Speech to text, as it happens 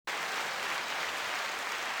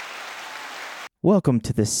Welcome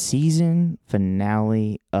to the season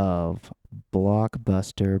finale of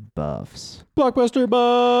Blockbuster Buffs. Blockbuster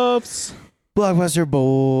buffs. Blockbuster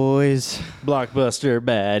boys. Blockbuster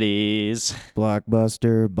baddies.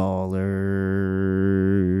 Blockbuster ballers.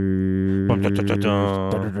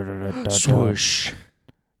 Swoosh.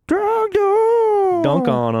 Dunk Dunk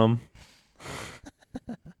on them.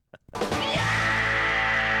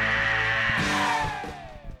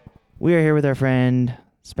 We are here with our friend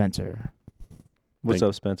Spencer. What's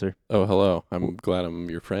up, Spencer? Oh, hello. I'm glad I'm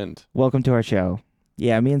your friend. Welcome to our show.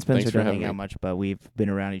 Yeah, me and Spencer Thanks for don't hang having out me. much, but we've been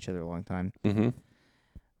around each other a long time. Mm-hmm.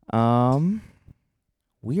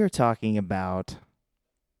 We are talking about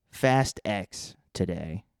Fast X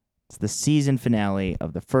today. It's the season finale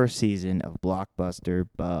of the first season of Blockbuster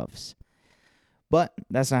Buffs. But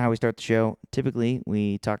that's not how we start the show. Typically,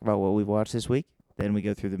 we talk about what we've watched this week, then we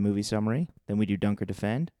go through the movie summary, then we do Dunk or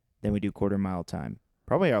Defend, then we do Quarter Mile Time.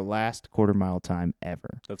 Probably our last Quarter Mile Time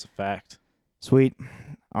ever. That's a fact. Sweet.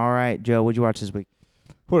 All right, Joe, what'd you watch this week?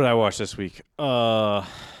 What did I watch this week? Well,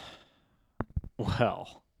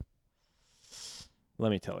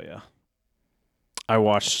 let me tell you. I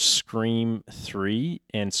watched Scream 3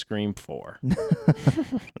 and Scream 4.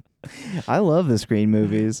 I love the Scream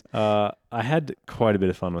movies. I had quite a bit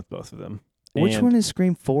of fun with both of them. Which And- one is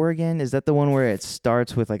Scream 4 again? Is that the one where it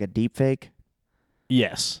starts with like a deep fake?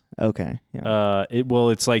 Yes. Okay. Yeah.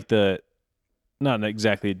 It's like not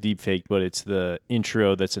exactly a deep fake, but it's the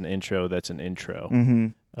intro that's an intro that's an intro.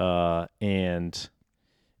 Mm-hmm. And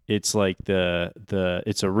it's like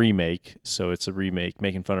it's a remake, so it's a remake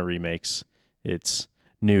making fun of remakes. It's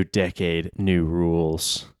new decade, new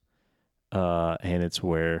rules. And it's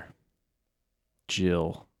where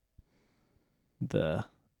Jill, the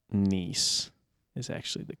niece, is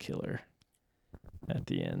actually the killer at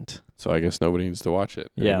the end. So I guess nobody needs to watch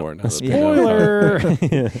it Yeah. anymore. Now that they know. Spoiler!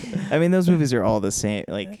 I mean, those movies are all the same.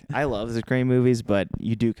 Like, I love the Scream movies, but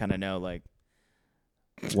you do kind of know, like,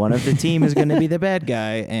 one of the team is going to be the bad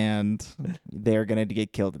guy, and they're going to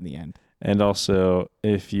get killed in the end. And also,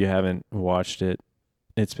 if you haven't watched it,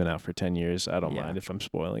 it's been out for 10 years. I don't Yeah. mind if I'm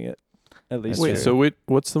spoiling it. At least Wait, Sure. so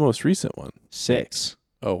what's the most recent one? 6.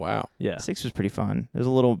 Oh, wow. Yeah. 6 was pretty fun. It was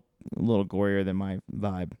a little gorier than my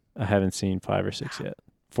vibe. I haven't seen 5 or 6 yet.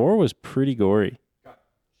 4 was pretty gory.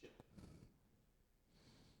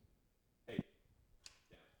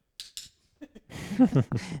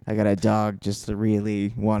 I got a dog just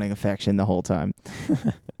really wanting affection the whole time.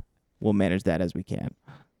 We'll manage that as we can.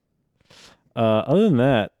 Other than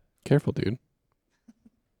that, Careful, dude.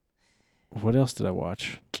 what else did I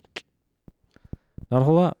watch? Not a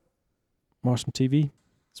whole lot. Watched some TV.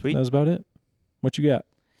 Sweet. That was about it. What you got?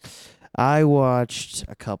 I watched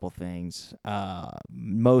a couple things.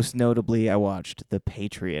 Most notably, I watched The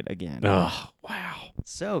Patriot again. Oh, wow.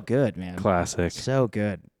 So good, man. Classic. So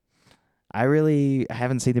good. I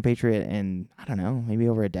haven't seen The Patriot in, I don't know, maybe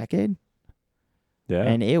over a decade. Yeah.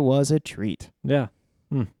 And it was a treat. Yeah.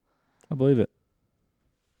 I believe it.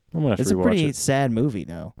 I'm going to have It's to a rewatch pretty it. sad movie,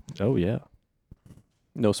 though. Oh, yeah.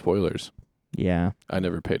 No spoilers. Yeah. I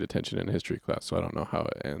never paid attention in history class, so I don't know how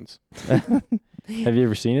it ends. Have you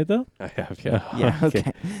ever seen it, though? I have, yeah. Yeah,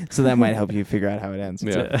 okay. So that might help you figure out how it ends.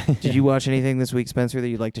 Yeah. Did you watch anything this week, Spencer, that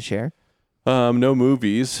you'd like to share? No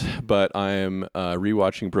movies, but I am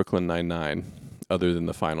rewatching Brooklyn Nine-Nine other than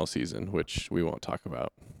the final season, which we won't talk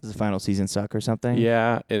about. Does the final season suck or something?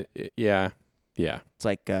 Yeah. Yeah. It's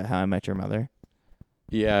like How I Met Your Mother.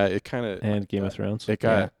 Yeah, it kind of... And Game of Thrones.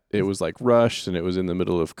 It was like rushed, and it was in the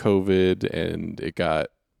middle of COVID, and it got,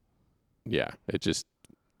 it just,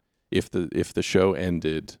 if the show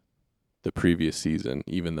ended the previous season,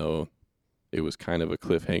 even though it was kind of a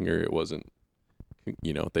cliffhanger, it wasn't,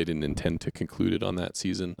 they didn't intend to conclude it on that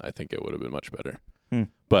season, I think it would have been much better.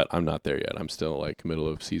 But I'm not there yet. I'm still like middle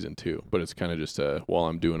of season 2, but it's kind of just while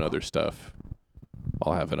I'm doing other stuff,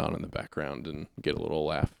 I'll have it on in the background and get a little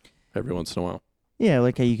laugh every once in a while. Yeah,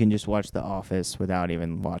 like how you can just watch The Office without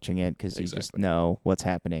even watching it because you just Exactly. know what's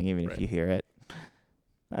happening even Right. if you hear it.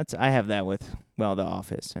 I have that with, The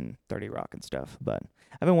Office and 30 Rock and stuff. But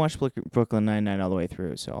I haven't watched Brooklyn Nine-Nine all the way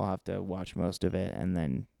through, so I'll have to watch most of it and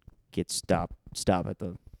then stop at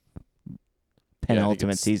the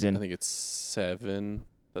penultimate season. I think it's 7.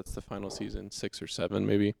 That's the final season. 6 or 7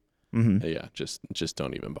 maybe. Mm-hmm. Yeah, just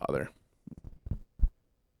don't even bother.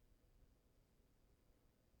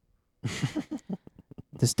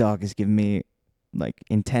 This dog is giving me like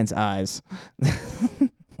intense eyes.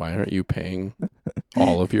 Why aren't you paying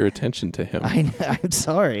all of your attention to him? I'm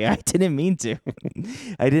sorry. I didn't mean to.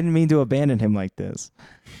 I didn't mean to abandon him like this.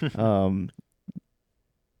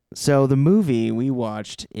 So the movie we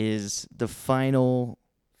watched is the final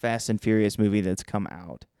Fast and Furious movie that's come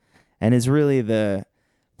out, and is really the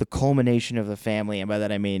culmination of the family, and by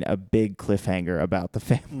that I mean a big cliffhanger about the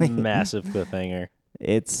family. Massive cliffhanger.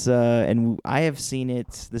 It's and I have seen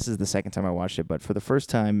it. This is the second time I watched it, but for the first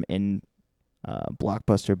time in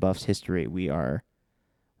Blockbuster Buffs history, we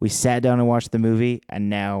sat down and watched the movie, and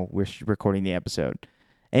now we're recording the episode.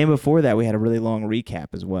 And before that, we had a really long recap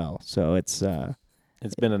as well. So it's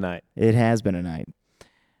been a night. It has been a night.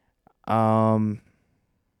 Why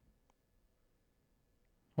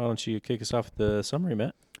don't you kick us off with the summary,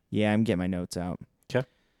 Matt? Yeah, I'm getting my notes out. Okay.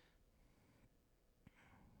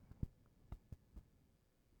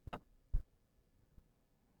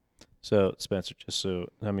 So, Spencer,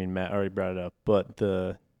 Matt already brought it up, but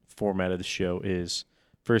the format of the show is,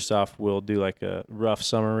 first off, we'll do like a rough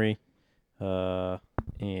summary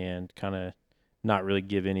and kind of not really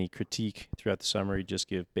give any critique throughout the summary, just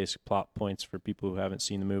give basic plot points for people who haven't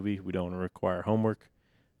seen the movie. We don't want to require homework.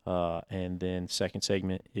 And then second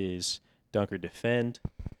segment is Dunk or Defend.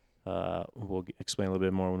 We'll explain a little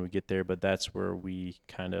bit more when we get there, but that's where we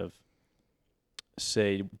kind of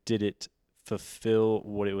say, did it fulfill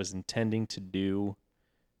what it was intending to do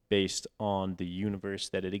based on the universe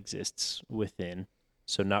that it exists within?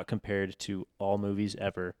 So not compared to all movies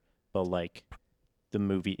ever, but like the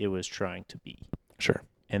movie it was trying to be. Sure.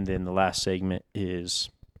 And then the last segment is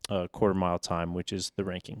quarter mile time, which is the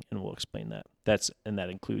ranking, and we'll explain that. That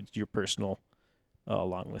includes your personal,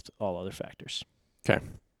 along with all other factors. Okay.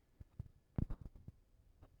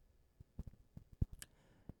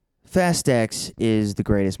 Fast X is the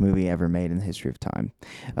greatest movie ever made in the history of time.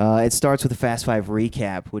 It starts with a Fast 5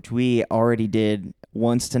 recap, which we already did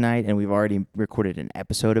once tonight, and we've already recorded an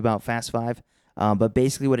episode about Fast 5. But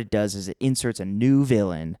basically what it does is it inserts a new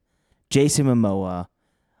villain, Jason Momoa,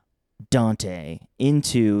 Dante,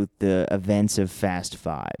 into the events of Fast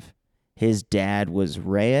 5. His dad was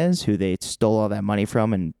Reyes, who they stole all that money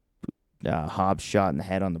from, and Hobbs shot in the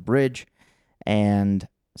head on the bridge. And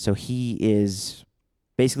so he is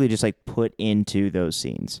basically just like put into those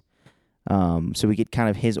scenes. So we get kind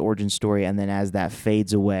of his origin story, and then as that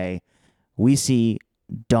fades away, we see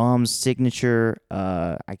Dom's signature,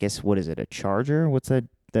 I guess, what is it, a Charger? What's that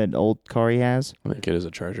old car he has? I think it is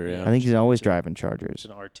a Charger, yeah. I think he's always driving Chargers. It's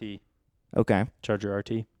an RT. Okay. Charger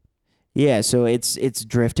RT. Yeah, so it's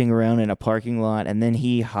drifting around in a parking lot, and then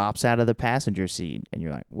he hops out of the passenger seat, and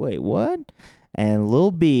you're like, wait, what? And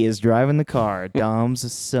Lil B is driving the car,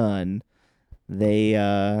 Dom's son. They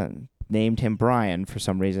named him Brian for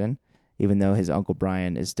some reason, even though his Uncle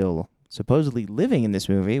Brian is still supposedly living in this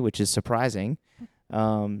movie, which is surprising.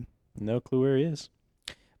 No clue where he is.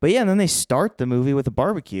 But yeah, and then they start the movie with a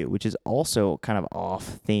barbecue, which is also kind of off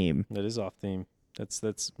theme. That is off theme.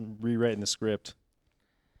 That's rewriting the script.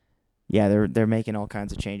 Yeah, they're making all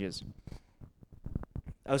kinds of changes.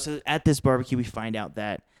 Oh, so at this barbecue, we find out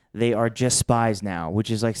that they are just spies now,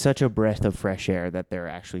 which is like such a breath of fresh air that they're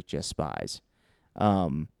actually just spies.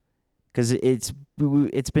 Because it's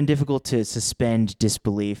been difficult to suspend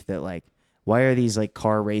disbelief that, like, why are these like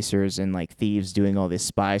car racers and like thieves doing all this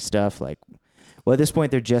spy stuff? Like, well, at this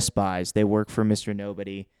point they're just spies. They work for Mr.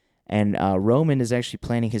 Nobody, and Roman is actually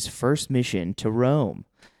planning his first mission to Rome.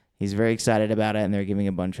 He's very excited about it, and they're giving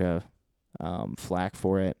a bunch of flack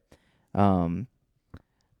for it.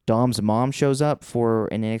 Dom's mom shows up for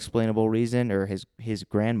an inexplainable reason, or his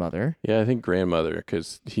grandmother. Yeah, I think grandmother,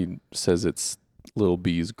 because he says it's Lil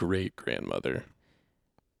B's great-grandmother.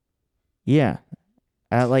 Yeah.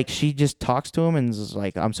 Like, she just talks to him and is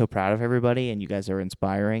like, I'm so proud of everybody, and you guys are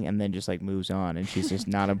inspiring, and then just, like, moves on, and she's just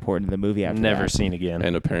not important to the movie after Never that. seen again.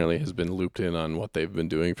 And apparently has been looped in on what they've been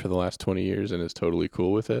doing for the last 20 years and is totally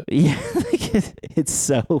cool with it. Yeah, like, it's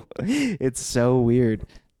so weird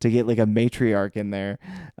to get, like, a matriarch in there.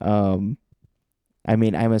 I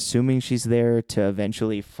mean, I'm assuming she's there to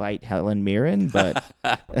eventually fight Helen Mirren, but...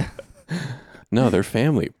 No, they're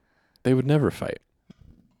family. They would never fight.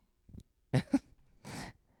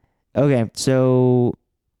 Okay, so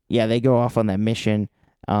yeah, they go off on that mission,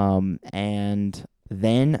 and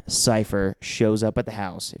then Cypher shows up at the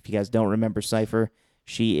house. If you guys don't remember Cypher,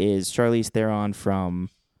 she is Charlize Theron from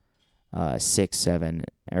 6, 7,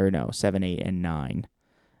 8, and 9.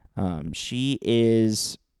 She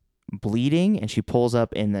is bleeding, and she pulls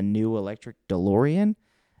up in the new electric DeLorean.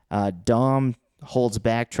 Dom holds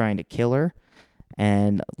back trying to kill her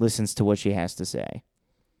and listens to what she has to say.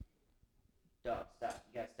 Stop. You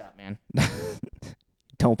gotta stop, man.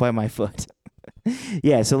 Don't bite my foot.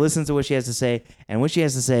 Yeah, so listen to what she has to say. And what she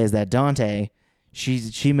has to say is that Dante,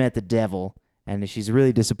 she met the devil, and she's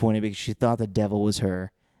really disappointed because she thought the devil was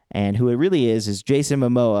her. And who it really is Jason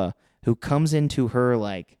Momoa, who comes into her,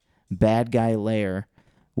 like, bad guy lair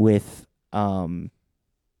with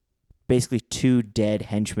basically 2 dead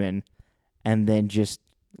henchmen, and then just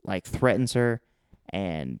like threatens her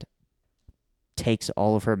and takes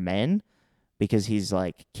all of her men because he's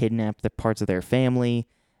like kidnapped the parts of their family,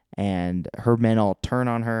 and her men all turn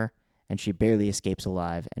on her, and she barely escapes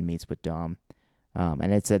alive and meets with Dom.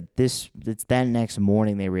 And it's that next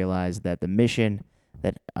morning they realize that the mission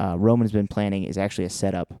that Roman's been planning is actually a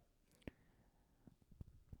setup.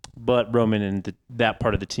 But Roman and that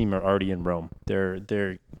part of the team are already in Rome.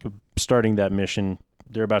 They're starting that mission.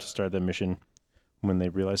 They're about to start that mission when they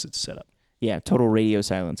realize it's set up. Yeah, total radio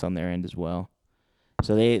silence on their end as well.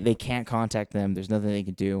 So they can't contact them. There's nothing they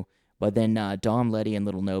can do. But then Dom, Letty, and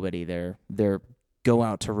Little Nobody, they're go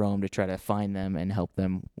out to Rome to try to find them and help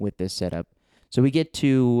them with this setup. So we get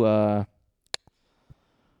to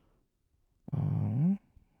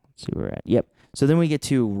let's see where we're at. Yep. So then we get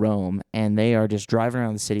to Rome, and they are just driving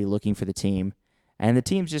around the city looking for the team. And the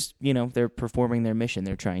team's just, they're performing their mission.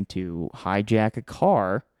 They're trying to hijack a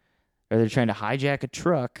car, or they're trying to hijack a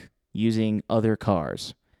truck using other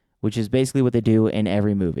cars, which is basically what they do in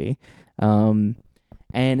every movie. And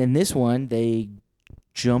in this one, they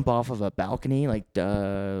jump off of a balcony, like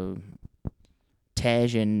Tej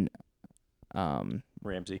and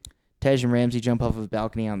Ramsey. Tej and Ramsey jump off of a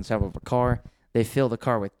balcony on the top of a car. They fill the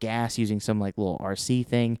car with gas using some like little RC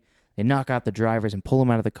thing. They knock out the drivers and pull them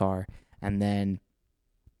out of the car, and then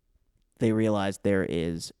they realize they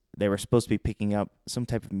were supposed to be picking up some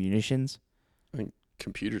type of munitions. I think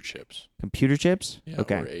computer chips. Computer chips? Yeah,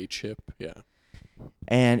 Okay. or a chip. Yeah.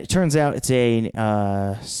 And it turns out it's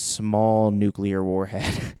a small nuclear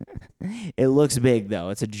warhead. It looks big, though.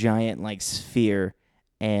 It's a giant, like, sphere.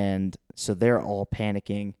 And so they're all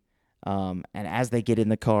panicking. And as they get in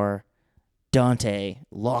the car, Dante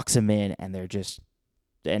locks them in,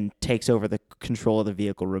 and takes over the control of the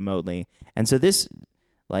vehicle remotely. And so this,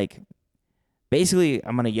 like, basically,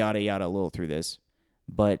 I'm going to yada a little through this,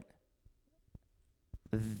 but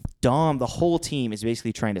Dom, the whole team, is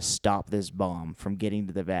basically trying to stop this bomb from getting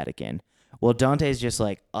to the Vatican. Well, Dante's just,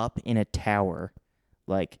 like, up in a tower,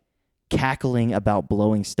 like, cackling about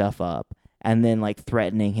blowing stuff up, and then, like,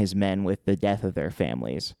 threatening his men with the death of their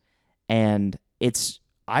families. And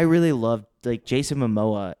I really love, like, Jason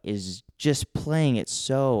Momoa is just playing it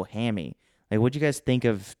so hammy. Like, what'd you guys think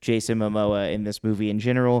of Jason Momoa in this movie in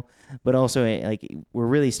general, but also, like, we're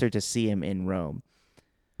really starting to see him in Rome.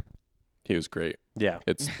 He was great. Yeah.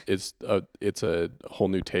 It's a whole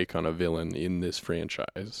new take on a villain in this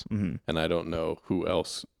franchise. Mm-hmm. And I don't know who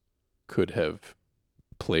else could have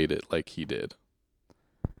played it like he did.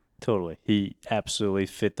 Totally. He absolutely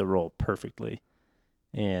fit the role perfectly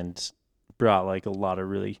and brought like a lot of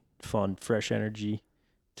really fun, fresh energy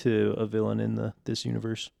to a villain in this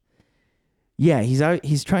universe. Yeah,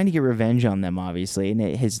 he's trying to get revenge on them, obviously, and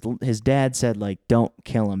his dad said, like, don't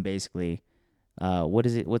kill him, basically. What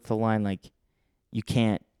is it? What's the line? Like,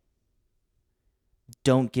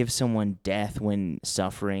 don't give someone death when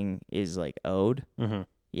suffering is, like, owed. Mm-hmm.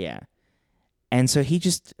 Yeah. And so he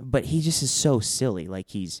just is so silly.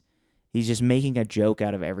 Like, he's just making a joke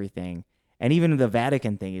out of everything. And even the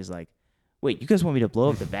Vatican thing is like, wait, you guys want me to blow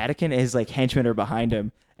up the Vatican? And his, like, henchmen are behind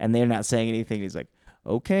him, and they're not saying anything. He's like,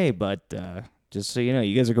 okay, but just so you know,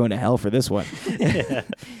 you guys are going to hell for this one.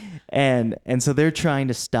 And so they're trying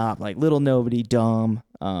to stop, like, Little Nobody, Dom,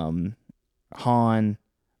 Han,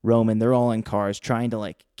 Roman. They're all in cars trying to,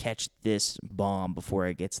 like, catch this bomb before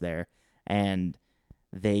it gets there. And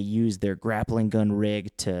they use their grappling gun rig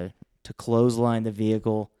to clothesline the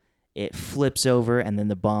vehicle. It flips over, and then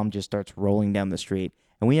the bomb just starts rolling down the street.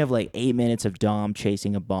 And we have, like, 8 minutes of Dom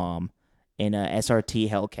chasing a bomb in a SRT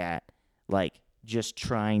Hellcat, like, just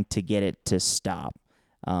trying to get it to stop.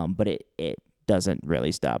 But it doesn't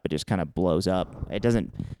really stop. It just kind of blows up. It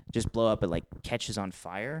doesn't just blow up. It, like, catches on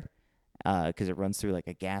fire because it runs through, like,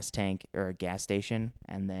 a gas tank or a gas station.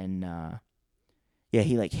 And then,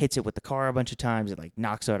 he, like, hits it with the car a bunch of times. It, like,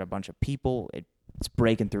 knocks out a bunch of people. It's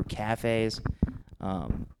breaking through cafes.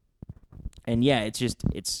 And, yeah, it's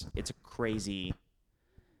a crazy...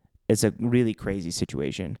 It's a really crazy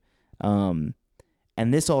situation. And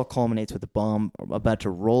this all culminates with the bomb about to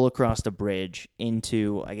roll across the bridge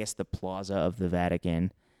into, I guess, the plaza of the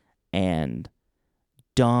Vatican. And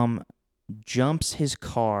Dom jumps his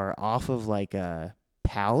car off of, like, a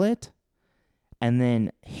pallet and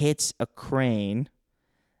then hits a crane.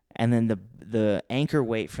 And then the anchor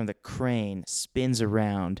weight from the crane spins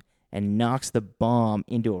around and knocks the bomb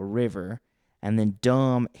into a river. And then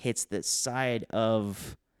Dom hits the side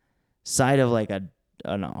of like an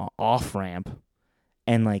off ramp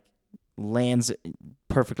and, like, lands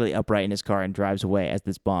perfectly upright in his car and drives away as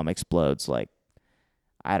this bomb explodes. Like,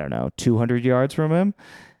 I don't know, 200 yards from him.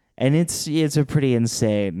 And it's a pretty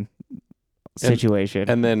insane situation.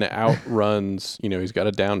 And then outruns, he's got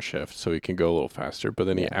a downshift so he can go a little faster, but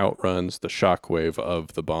then he outruns the shockwave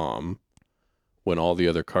of the bomb when all the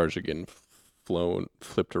other cars are getting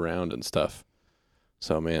flipped around and stuff.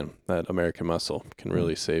 So, man, that American muscle can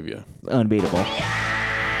really save you. Unbeatable.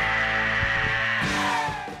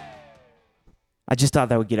 I just thought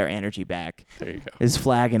that would get our energy back. There you go. It's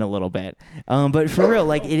flagging a little bit. But for real,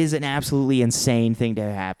 like, it is an absolutely insane thing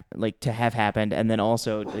to have happened. And then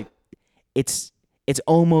also, like, it's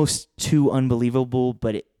almost too unbelievable,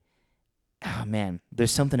 but oh man,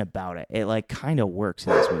 there's something about it. It like kind of works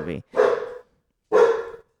in this movie.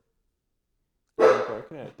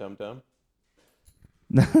 Dum-dum.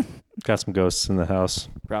 Got some ghosts in the house.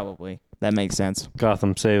 Probably. That makes sense.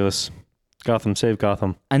 Gotham, save us. Gotham, save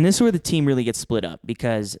Gotham. And this is where the team really gets split up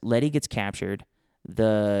because Letty gets captured.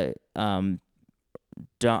 The I'm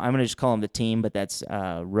gonna just call him the team, but that's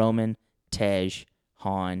Roman, Tej,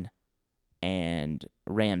 Han, and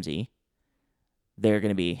Ramsey. They're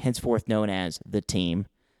gonna be henceforth known as the team.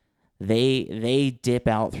 They dip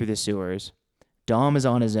out through the sewers. Dom is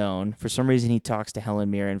on his own. For some reason, he talks to Helen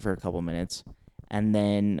Mirren for a couple minutes, and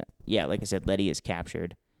then like I said, Letty is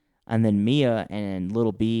captured. And then Mia and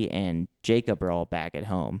Little B and Jacob are all back at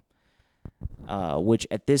home, which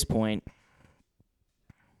at this point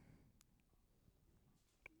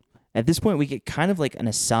we get kind of like an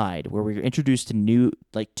aside where we're introduced to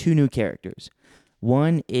two new characters.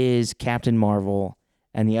 One is Captain Marvel,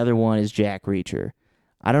 and the other one is Jack Reacher.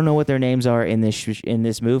 I don't know what their names are in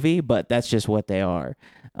this movie, but that's just what they are.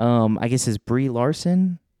 I guess it's Brie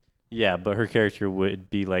Larson. Yeah, but her character would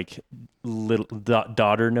be like little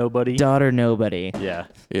daughter nobody. Daughter nobody. Yeah.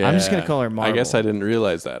 I'm just gonna call her Marvel. I guess I didn't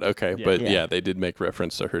realize that. Okay, Yeah. but Yeah. they did make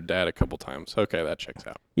reference to her dad a couple times. Okay, that checks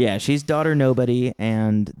out. Yeah, she's daughter nobody,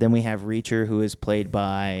 and then we have Reacher, who is played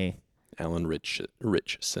by Alan Richson.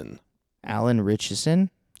 Alan Richardson.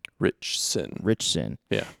 Richson.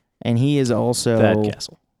 Yeah. And he is also Thad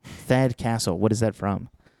Castle. Thad Castle. What is that from?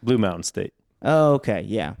 Blue Mountain State. Oh, okay,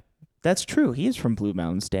 yeah, that's true. He is from Blue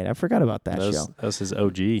Mountain State. I forgot about that show. That was his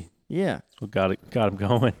OG. Yeah. What got him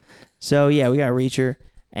going. So yeah, we got Reacher,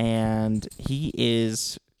 and he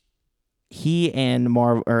and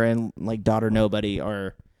Marv and like daughter nobody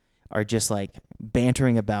are just like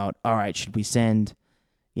bantering about. All right, should we send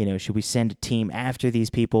a team after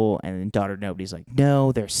these people? And then daughter nobody's like,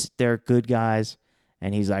 no, they're good guys.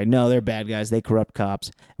 And he's like, no, they're bad guys. They corrupt cops.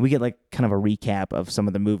 And we get like kind of a recap of some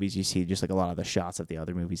of the movies you see, just like a lot of the shots of the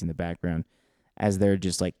other movies in the background as they're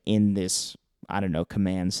just like in this, I don't know,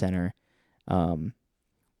 command center. And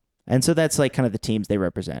so that's like kind of the teams they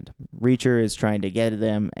represent. Reacher is trying to get at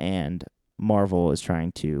them, and Marvel is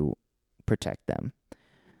trying to protect them.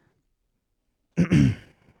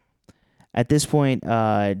 At this point,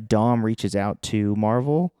 Dom reaches out to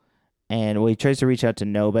Marvel, and he tries to reach out to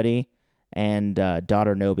nobody. And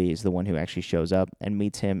daughter Nobi is the one who actually shows up and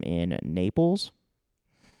meets him in Naples.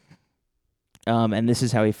 And this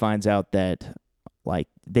is how he finds out that, like,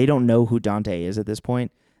 they don't know who Dante is at this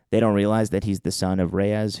point. They don't realize that he's the son of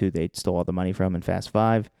Reyes, who they stole all the money from in Fast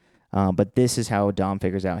Five. But this is how Dom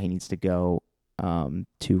figures out he needs to go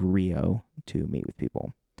to Rio to meet with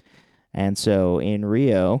people. And so in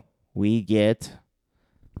Rio, we get...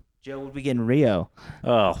 Joe, what did we get in Rio?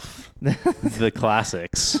 Oh, the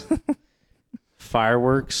classics.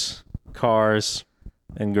 Fireworks, cars,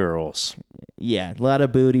 and girls. Yeah, a lot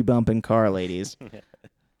of booty bumping car ladies.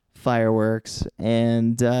 Fireworks.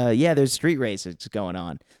 And there's street races going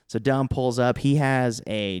on. So Dom pulls up. He has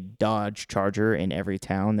a Dodge Charger in every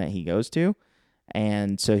town that he goes to.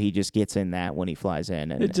 And so he just gets in that when he flies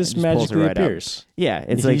in. And it just pulls magically right appears. Up. Yeah,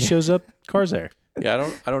 it's he like shows up, cars there.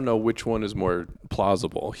 Yeah, I don't know which one is more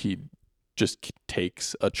plausible. He just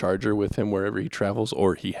takes a Charger with him wherever he travels,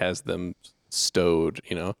 or he has them stowed,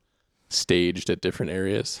 staged at different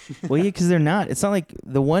areas. Well, yeah, because they're not. It's not like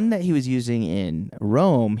the one that he was using in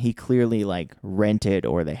Rome. He clearly like rented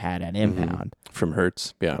or they had at impound From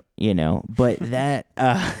Hertz. Yeah. But that,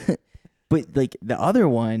 but like the other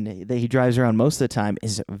one that he drives around most of the time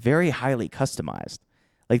is very highly customized.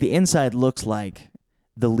 Like the inside looks like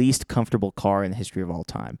the least comfortable car in the history of all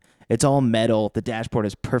time. It's all metal. The dashboard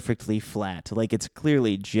is perfectly flat. Like it's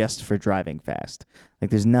clearly just for driving fast.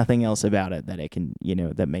 Like there's nothing else about it that it can,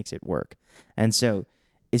 that makes it work. And so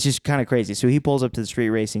it's just kind of crazy. So he pulls up to the street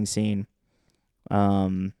racing scene.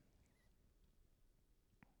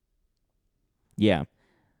 Yeah.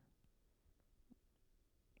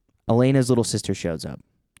 Elena's little sister shows up.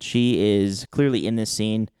 She is clearly in this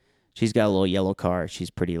scene. She's got a little yellow car. She's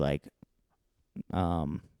pretty like I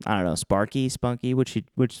don't know, Sparky, Spunky,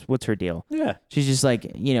 what's her deal? Yeah. She's just like,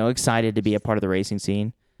 excited to be a part of the racing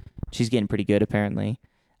scene. She's getting pretty good apparently.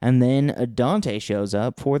 And then Dante shows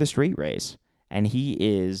up for the street race, and he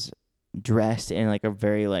is dressed in like a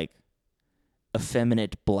very like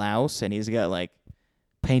effeminate blouse, and he's got like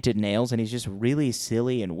painted nails, and he's just really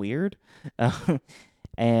silly and weird.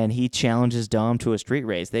 And he challenges Dom to a street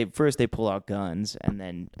race. They pull out guns, and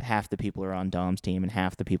then half the people are on Dom's team and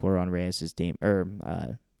half the people are on Reyes's team or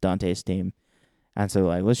Dante's team. And so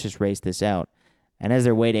like, let's just race this out. And as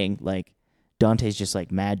they're waiting, like Dante's just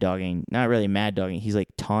like mad dogging, not really mad dogging. He's like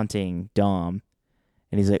taunting Dom,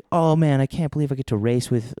 and he's like, "Oh man, I can't believe I get to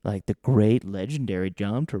race with like the great legendary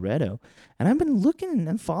Dom Toretto, and I've been looking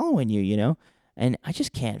and following you, and I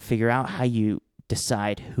just can't figure out how you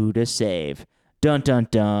decide who to save." Dun dun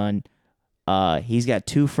dun. He's got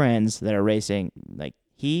two friends that are racing. Like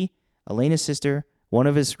Elena's sister, one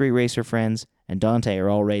of his street racer friends, and Dante are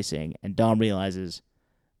all racing. And Dom realizes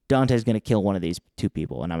Dante's gonna kill one of these two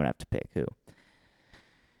people, and I'm gonna have to pick who.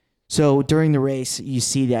 So during the race, you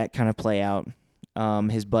see that kind of play out.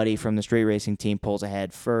 His buddy from the street racing team pulls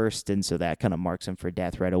ahead first, and so that kind of marks him for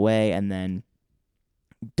death right away. And then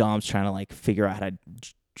Dom's trying to like figure out how to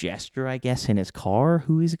gesture, I guess, in his car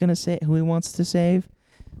who he wants to save.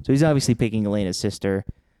 So he's obviously picking Elena's sister.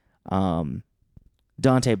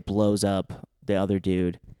 Dante blows up the other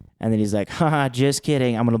dude, and then he's like, haha, just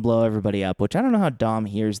kidding, I'm gonna blow everybody up. Which I don't know how Dom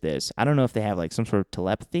hears this. I don't know if they have like some sort of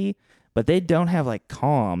telepathy, but they don't have like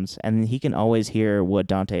comms, and he can always hear what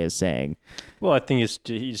Dante is saying. Well, I think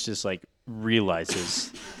he's just like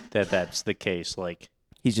realizes that that's the case. Like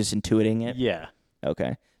he's just intuiting it. Yeah.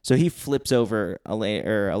 Okay. So he flips over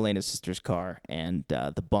Elena's sister's car, and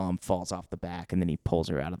the bomb falls off the back, and then he pulls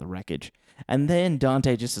her out of the wreckage. And then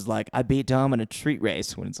Dante just is like, I beat Dom in a street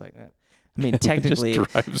race, when it's like, I mean, technically.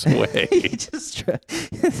 Just drives away.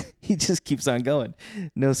 he just keeps on going.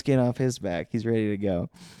 No skin off his back. He's ready to go.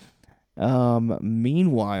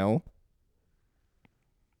 Meanwhile,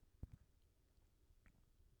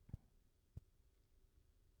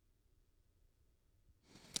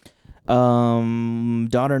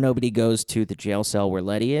 daughter Nobody goes to the jail cell where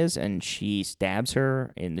Letty is, and she stabs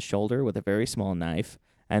her in the shoulder with a very small knife.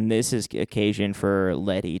 And this is occasion for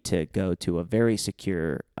Letty to go to a very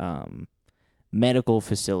secure medical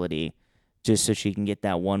facility just so she can get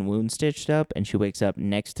that one wound stitched up, and she wakes up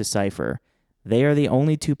next to Cypher. They are the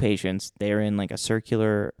only two patients. They are in like a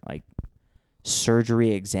circular like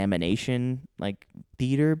surgery examination like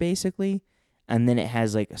theater basically. And then it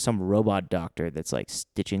has like some robot doctor that's like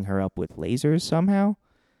stitching her up with lasers somehow.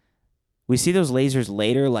 We see those lasers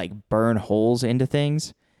later like burn holes into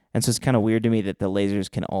things. And so it's kind of weird to me that the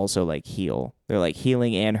lasers can also like heal. They're like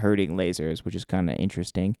healing and hurting lasers, which is kind of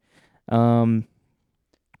interesting. I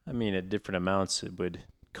mean, at different amounts, it would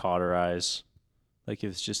cauterize. Like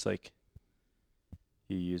if it's just like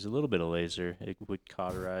you use a little bit of laser, it would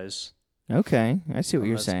cauterize. Okay, I see what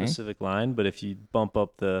you're saying. Specific line, but if you bump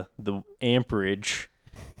up the amperage,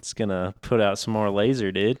 it's gonna put out some more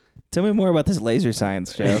laser, dude. Tell me more about this laser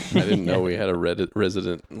science, Joe. I didn't know we had a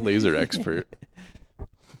resident laser expert.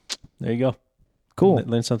 There you go. Cool.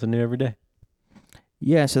 Learn something new every day.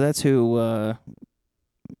 Yeah, so that's who.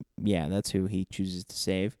 That's who he chooses to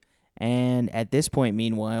save. And at this point,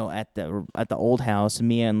 meanwhile, at the old house,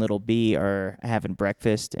 Mia and Little B are having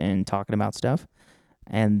breakfast and talking about stuff.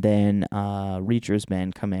 And then Reacher's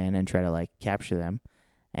men come in and try to like capture them.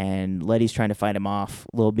 And Letty's trying to fight him off.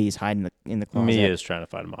 Little B's hiding in the closet. Mia's trying to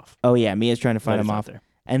fight him off. Oh yeah, Mia's trying to fight Letty's him not off. there.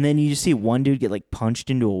 And then you just see one dude get like punched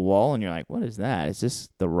into a wall, and you're like, "What is that? Is this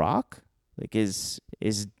The Rock? Like, is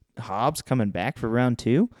Hobbs coming back for round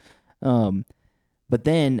 2?" But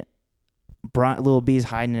then Little B's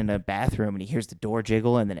hiding in a bathroom, and he hears the door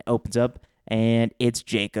jiggle, and then it opens up, and it's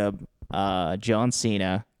Jacob, John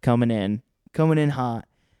Cena coming in hot.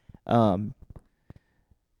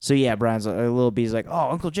 So yeah, Brian's Little B's like,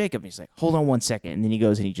 "Oh, Uncle Jacob." And he's like, "Hold on 1 second." And then he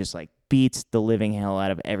goes and he just like beats the living hell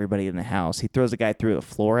out of everybody in the house. He throws the guy through the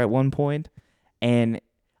floor at one point, and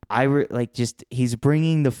he's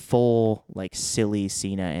bringing the full like silly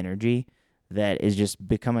Cena energy that is just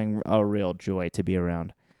becoming a real joy to be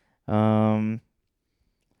around. And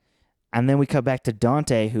then we cut back to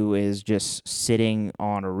Dante, who is just sitting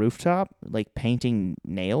on a rooftop, like painting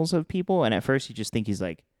nails of people. And at first you just think he's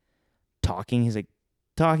like talking. He's like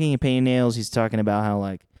talking and painting nails. He's talking about how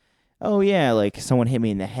like, oh yeah, like someone hit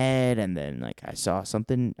me in the head, and then like I saw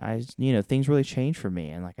something. Things really changed for me,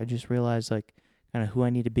 and like I just realized like kind of who I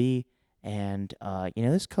need to be, and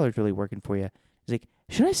this color's really working for you. He's like,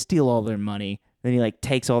 should I steal all their money? Then he like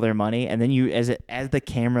takes all their money, and then as the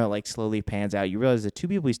camera like slowly pans out, you realize the two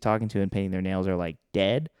people he's talking to and painting their nails are like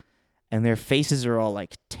dead, and their faces are all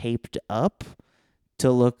like taped up to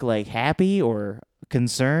look like happy or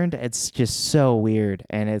concerned. It's just so weird,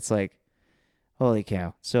 and it's like, holy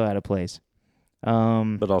cow, so out of place.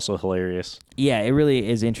 But also hilarious. Yeah, it really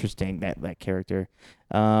is interesting, that character.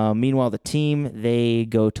 Meanwhile, the team, they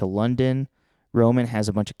go to London. Roman has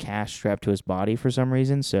a bunch of cash strapped to his body for some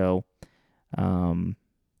reason, so they're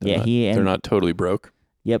not totally broke.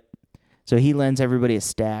 Yep. So he lends everybody a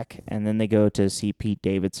stack, and then they go to see Pete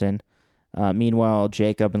Davidson. Meanwhile,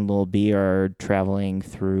 Jacob and Lil B are traveling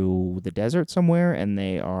through the desert somewhere, and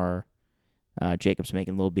they are Jacob's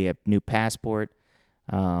making Lil B a new passport,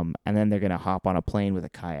 and then they're gonna hop on a plane with a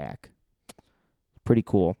kayak. Pretty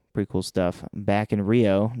cool stuff. Back in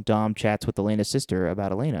Rio, Dom chats with Elena's sister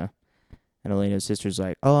about Elena, and Elena's sister's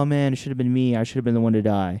like, "Oh man, it should have been me. I should have been the one to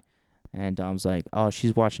die." And Dom's like, "Oh,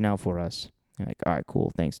 she's watching out for us." I'm like, "All right,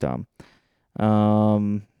 cool, thanks, Dom."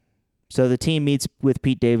 So the team meets with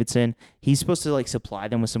Pete Davidson. He's supposed to like supply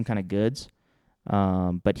them with some kind of goods,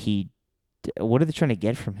 but what are they trying to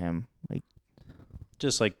get from him? Like,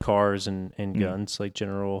 just like cars and guns, like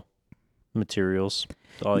general materials,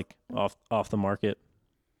 like off the market.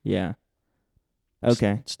 Yeah.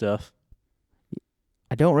 Okay. Stuff.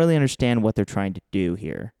 I don't really understand what they're trying to do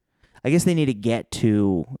here. I guess they need to get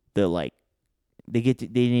to the they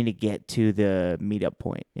need to get to the meetup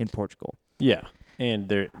point in Portugal. Yeah. And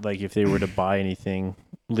they're like, if they were to buy anything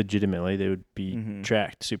legitimately, they would be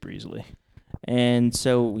tracked super easily. And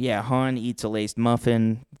so, yeah, Han eats a laced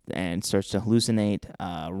muffin and starts to hallucinate.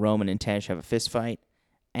 Roman and Tesh have a fist fight.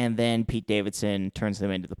 And then Pete Davidson turns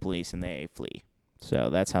them into the police and they flee.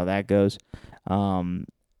 So that's how that goes. Let's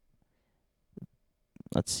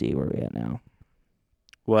see where we're at now.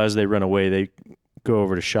 Well, as they run away, they go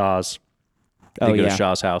over to Shaw's. They go to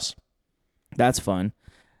Shaw's house. That's fun.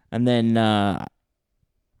 And then,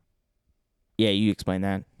 you explain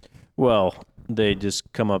that. Well, they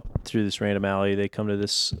just come up through this random alley. They come to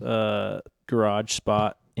this garage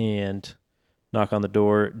spot and knock on the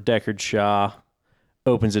door. Deckard Shaw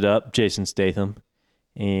opens it up, Jason Statham,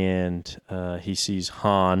 and he sees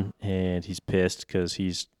Han, and he's pissed because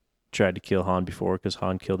he's tried to kill Han before because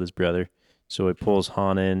Han killed his brother. So he pulls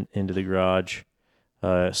Han into the garage,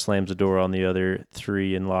 slams the door on the other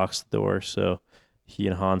three, and locks the door. So he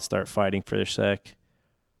and Han start fighting for their sec.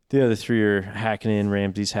 The other three are hacking in.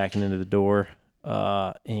 Ramsey's hacking into the door,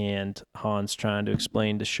 and Han's trying to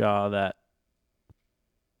explain to Shaw that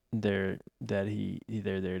they're there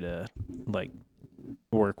to like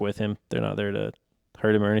work with him. They're not there to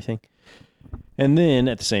hurt him or anything. And then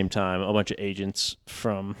at the same time, a bunch of agents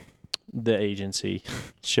from the agency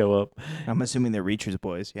show up. I'm assuming they're Reacher's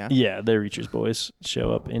boys, yeah? Yeah, they're Reacher's boys.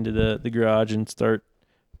 Show up into the garage and start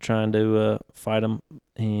trying to fight them,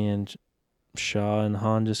 and Shaw and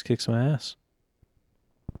Han just kick some ass.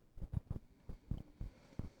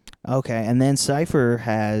 Okay, and then Cypher,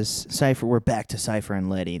 we're back to Cypher and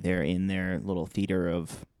Letty. They're in their little theater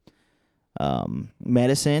of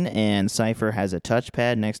medicine, and Cypher has a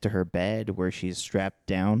touchpad next to her bed where she's strapped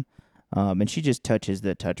down. And she just touches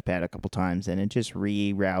the touchpad a couple times, and it just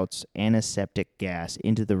reroutes antiseptic gas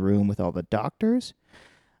into the room with all the doctors,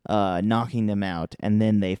 knocking them out, and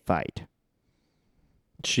then they fight.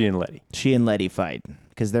 She and Letty fight,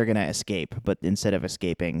 because they're going to escape, but instead of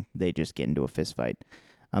escaping, they just get into a fist fight.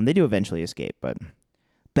 They do eventually escape, but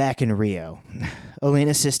back in Rio,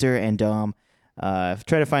 Elena's sister and Dom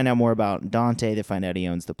try to find out more about Dante. They find out he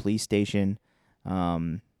owns the police station,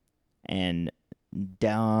 and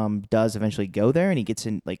Dom does eventually go there, and he gets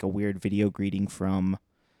in like a weird video greeting from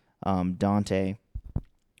Dante.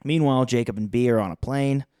 Meanwhile, Jacob and B are on a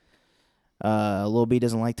plane. Lil B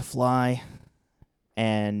doesn't like to fly,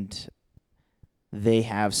 and they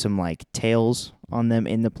have some like tails on them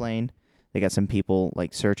in the plane. They got some people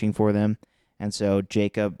like searching for them, and so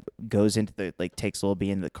Jacob goes into takes Lil B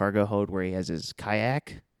into the cargo hold where he has his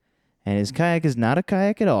kayak. And his kayak is not a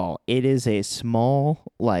kayak at all. It is a small,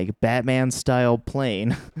 like, Batman-style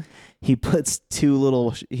plane. He puts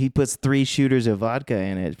 3 shooters of vodka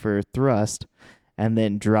in it for thrust, and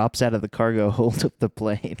then drops out of the cargo hold of the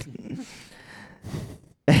plane.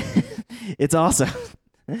 It's awesome.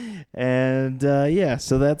 And,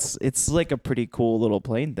 so it's like a pretty cool little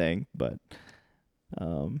plane thing, but,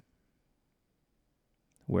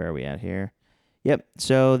 where are we at here? Yep,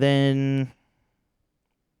 so then...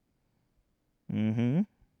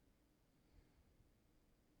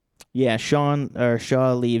 Yeah,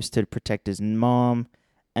 Shaw leaves to protect his mom,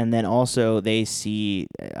 and then also they see,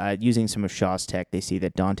 using some of Shaw's tech, they see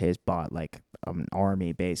that Dante has bought like an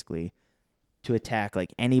army basically to attack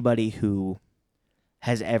like anybody who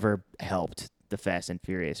has ever helped the Fast and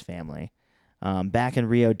Furious family. Back in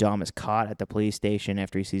Rio, Dom is caught at the police station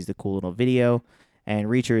after he sees the cool little video, and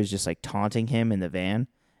Reacher is just like taunting him in the van,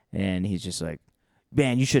 and he's just like,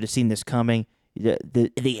 "Man, you should have seen this coming.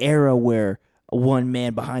 The era where one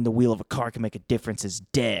man behind the wheel of a car can make a difference is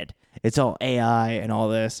dead. It's all AI and all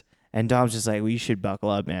this." And Dom's just like, "Well, you should buckle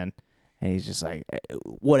up, man." And he's just like,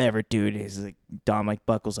 "Whatever, dude." He's like, Dom like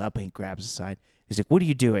buckles up and he grabs his side. He's like, "What are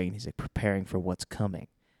you doing?" And he's like, "Preparing for what's coming."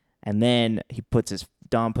 And then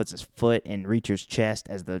Dom puts his foot in Reacher's chest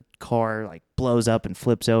as the car like blows up and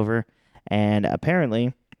flips over. And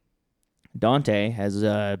apparently, Dante has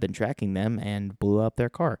been tracking them and blew up their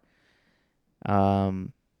car.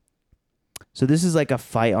 So this is like a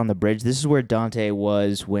fight on the bridge. This is where Dante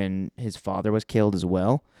was when his father was killed as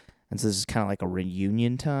well. And so this is kind of like a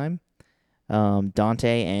reunion time.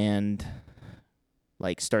 Dante and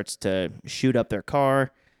like starts to shoot up their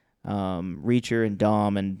car. Reacher and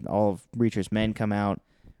Dom and all of Reacher's men come out.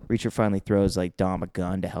 Reacher finally throws like Dom a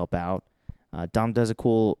gun to help out. Dom does a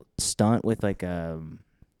cool stunt with like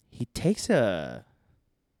he takes a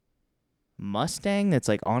Mustang that's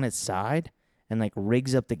like on its side and like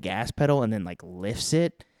rigs up the gas pedal and then like lifts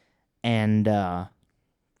it and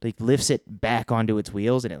like lifts it back onto its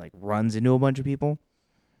wheels and it like runs into a bunch of people.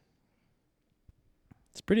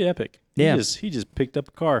 It's pretty epic. Yeah. He just picked up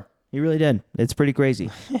a car. He really did. It's pretty crazy.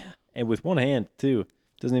 And with one hand, too.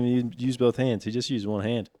 Doesn't even use both hands. He just used one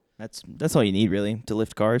hand. That's all you need, really, to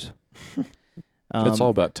lift cars. It's all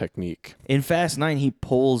about technique. In Fast 9, he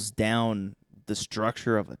pulls down the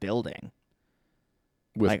structure of a building.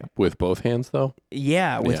 With both hands, though?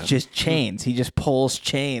 Yeah, with just chains. He just pulls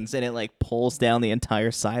chains, and it, like, pulls down the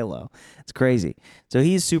entire silo. It's crazy. So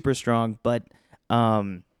he's super strong, but...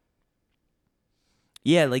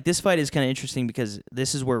 yeah, like this fight is kind of interesting because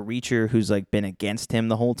this is where Reacher, who's like been against him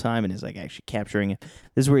the whole time and is like actually capturing him,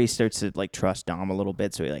 this is where he starts to like trust Dom a little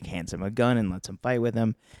bit. So he like hands him a gun and lets him fight with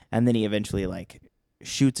him, and then he eventually like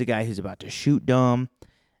shoots a guy who's about to shoot Dom,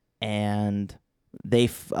 and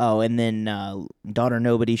and then Daughter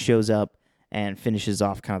Nobody shows up and finishes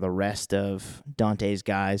off kind of the rest of Dante's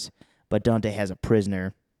guys, but Dante has a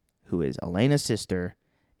prisoner who is Elena's sister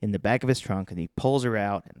in the back of his trunk, and he pulls her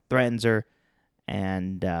out and threatens her.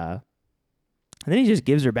 And then he just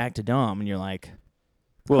gives her back to Dom, and you're like,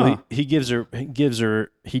 well, he gives her.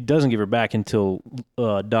 He doesn't give her back until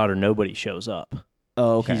Daughter Nobody shows up.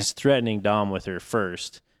 Oh, okay. He's threatening Dom with her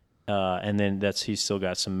first, and then he's still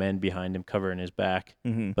got some men behind him covering his back.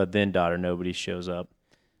 Mm-hmm. But then Daughter Nobody shows up,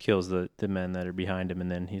 kills the men that are behind him,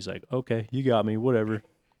 and then he's like, "Okay, you got me. Whatever.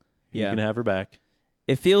 You can have her back."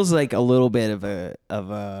 It feels like a little bit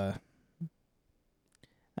of a.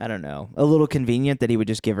 I don't know, a little convenient that he would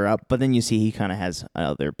just give her up, but then you see he kind of has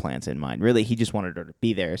other plans in mind. Really, he just wanted her to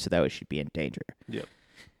be there so that way she'd be in danger. Yep.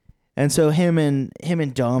 And so him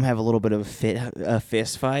and Dom have a little bit of a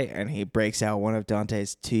fist fight, and he breaks out one of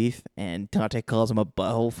Dante's teeth, and Dante calls him a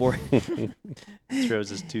butthole for it. Throws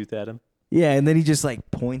his tooth at him. Yeah, and then he just like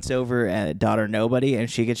points over at Daughter Nobody, and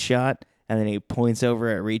she gets shot, and then he points over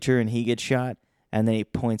at Reacher, and he gets shot, and then he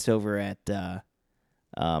points over at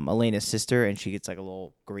Elena's sister, and she gets like a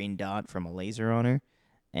little green dot from a laser on her,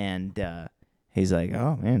 and he's like,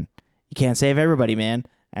 "Oh man, you can't save everybody, man."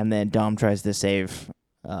 And then Dom tries to save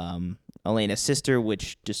Elena's sister,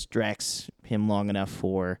 which distracts him long enough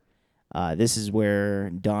for this is where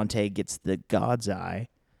Dante gets the God's Eye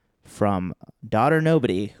from Daughter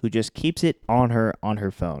Nobody, who just keeps it on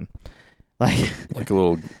her phone. Like a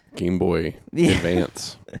little Game Boy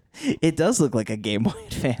Advance. It does look like a Game Boy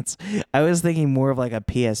Advance. I was thinking more of like a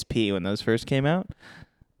PSP when those first came out.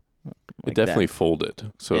 It definitely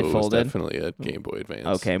folded, so it was folded? definitely a Game Boy Advance.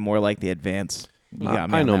 Okay, more like the Advance. You got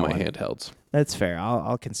me I on know that my one. handhelds. That's fair.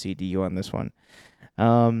 I'll concede to you on this one.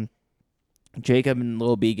 Jacob and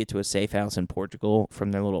Lil B get to a safe house in Portugal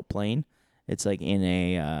from their little plane. It's like in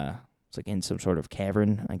it's like in some sort of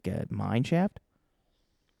cavern, like a mine shaft.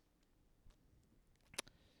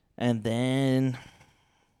 And then,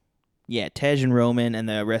 Tej and Roman and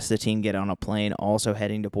the rest of the team get on a plane, also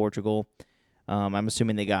heading to Portugal. I'm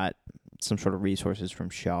assuming they got some sort of resources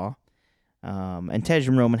from Shaw. And Tej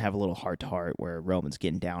and Roman have a little heart-to-heart where Roman's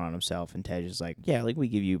getting down on himself, and Tej is like, "Yeah, like we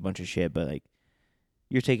give you a bunch of shit, but like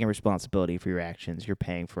you're taking responsibility for your actions. You're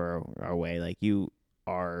paying for our way. Like you're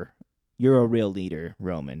a real leader,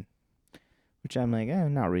 Roman." Which I'm like,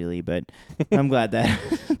 not really, but I'm glad that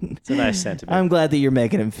it's a nice sentiment. I'm glad that you're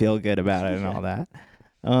making him feel good about it and all that.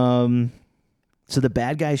 So the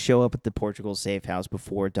bad guys show up at the Portugal safe house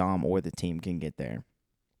before Dom or the team can get there.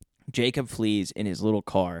 Jacob flees in his little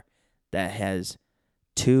car that has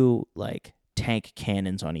two like tank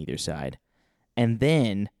cannons on either side. And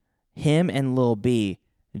then him and Lil B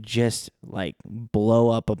just like blow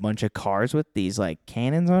up a bunch of cars with these like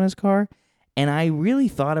cannons on his car. And I really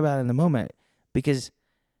thought about it in the moment because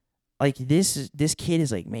like this kid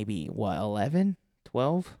is like maybe what, 11,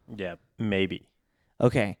 12? Yeah, maybe.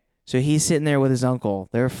 Okay. So he's sitting there with his uncle.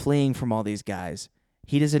 They're fleeing from all these guys.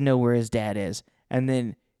 He doesn't know where his dad is. And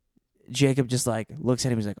then Jacob just like looks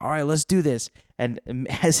at him. He's like, all right, let's do this. And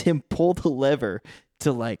has him pull the lever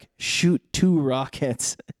to like shoot 2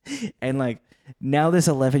 rockets. And like now this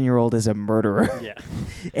 11-year-old is a murderer. Yeah.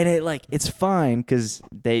 And it's fine because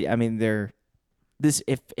they're this,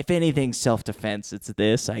 if anything, self-defense, it's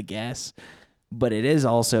this, I guess. But it is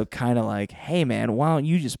also kind of like, hey man, why don't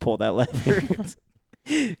you just pull that lever?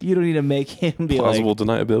 You don't need to make him be plausible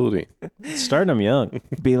deniability. Starting them young.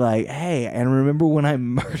 Be like, hey, and remember when I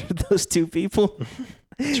murdered those 2 people?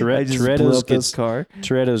 I just blew up this car.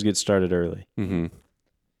 Toretto's get started early. Mm-hmm.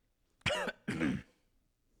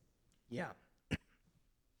 Yeah.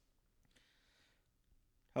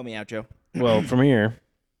 Help me out, Joe. Well, from here,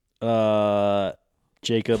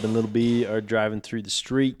 Jacob and Little B are driving through the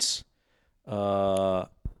streets.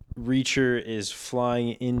 Reacher is flying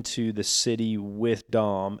into the city with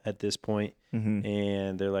Dom at this point,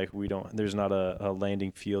 and they're like, there's not a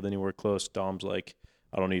landing field anywhere close. Dom's like,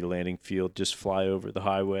 I don't need a landing field, just fly over the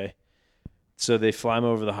highway. So they fly him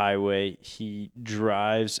over the highway. He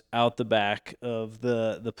drives out the back of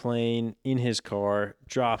the plane in his car,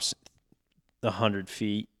 drops 100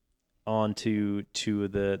 feet onto 2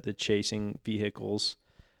 of the chasing vehicles.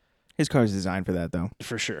 His car's designed for that, though.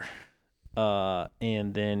 For sure.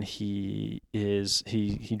 And then he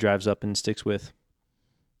drives up and sticks with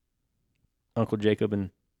Uncle Jacob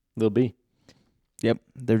and Lil B. Yep,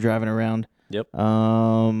 they're driving around. Yep.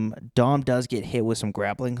 Dom does get hit with some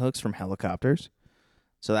grappling hooks from helicopters,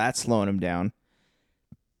 so that's slowing him down.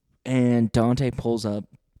 And Dante pulls up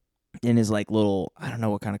in his like little, I don't know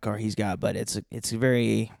what kind of car he's got, but it's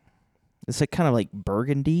like kind of like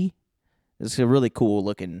burgundy. It's a really cool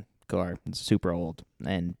looking car. It's super old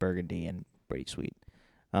and burgundy and pretty sweet.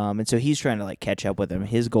 And so he's trying to like catch up with him.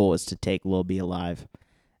 His goal is to take Lil B alive,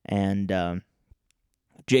 and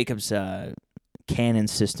Jacob's cannon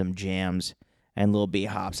system jams, and Lil B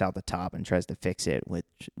hops out the top and tries to fix it, which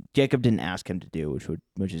Jacob didn't ask him to do,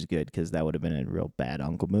 which is good because that would have been a real bad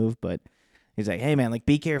uncle move. But he's like, "Hey man, like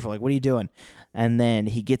be careful, like what are you doing?" And then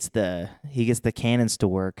he gets the cannons to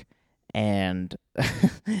work, and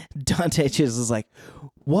Dante just is like,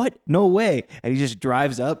 "What? No way!" And he just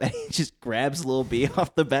drives up and he just grabs Lil B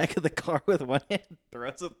off the back of the car with one hand,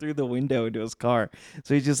 throws him through the window into his car.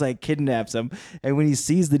 So he just like kidnaps him. And when he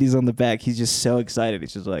sees that he's on the back, he's just so excited.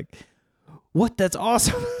 He's just like, "What? That's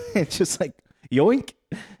awesome!" It's just like yoink.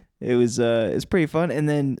 It's pretty fun. And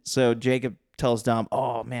then so Jacob tells Dom,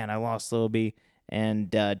 "Oh man, I lost Lil B,"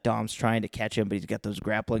 and Dom's trying to catch him, but he's got those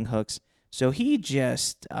grappling hooks. So he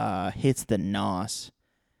just hits the nos,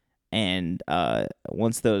 and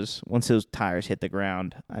once those tires hit the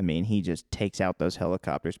ground, I mean, he just takes out those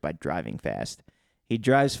helicopters by driving fast. He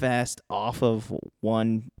drives fast off of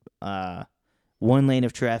one lane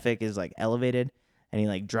of traffic is like elevated, and he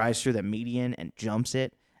like drives through the median and jumps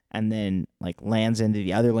it, and then like lands into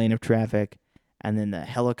the other lane of traffic, and then the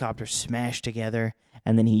helicopters smash together,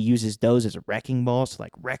 and then he uses those as wrecking balls to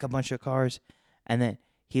like wreck a bunch of cars, and then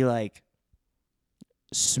he like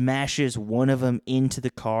smashes one of them into the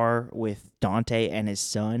car with Dante and his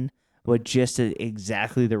son, but just at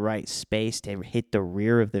exactly the right space to hit the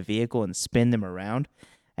rear of the vehicle and spin them around.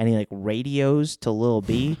 And he like radios to Lil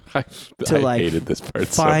B I hated this part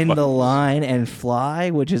find so much. the line and fly,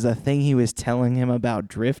 which is a thing he was telling him about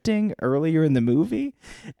drifting earlier in the movie.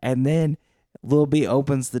 And then Lil B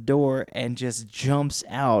opens the door and just jumps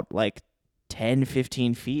out like 10,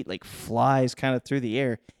 15 feet, like flies kind of through the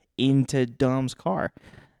air into Dom's car,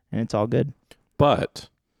 and it's all good. But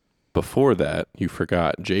before that, you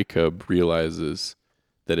forgot Jacob realizes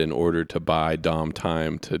that in order to buy Dom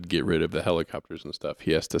time to get rid of the helicopters and stuff,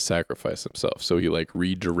 he has to sacrifice himself. So he like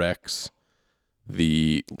redirects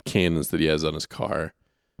the cannons that he has on his car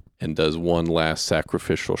and does one last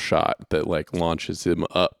sacrificial shot that like launches him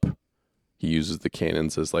up. He uses the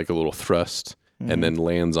cannons as like a little thrust and then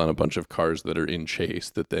lands on a bunch of cars that are in chase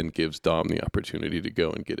that then gives Dom the opportunity to go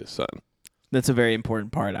and get his son. That's a very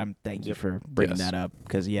important part. Thank you for bringing that up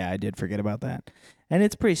because, yeah, I did forget about that. And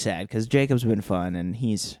it's pretty sad because Jacob's been fun and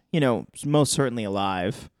he's, most certainly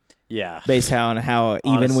alive. Yeah. Based on how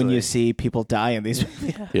even Honestly. when you see people die in these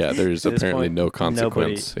movies. Yeah, there's apparently no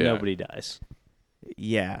consequence. Nobody dies.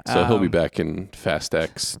 Yeah. So he'll be back in Fast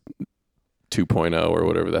X 2.0 or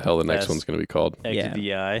whatever the hell the next Yes. one's going to be called. Egg Yeah. to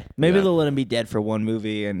the eye. Maybe Yeah. they'll let him be dead for one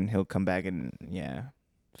movie and he'll come back and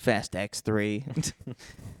Fast X3.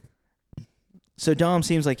 So Dom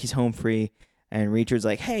seems like he's home free, and Reacher's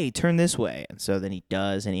like, "Hey, turn this way," and so then he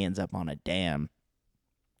does, and he ends up on a dam.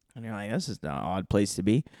 And you're like, "This is an odd place to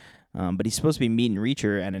be," but he's supposed to be meeting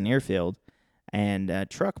Reacher at an airfield, and a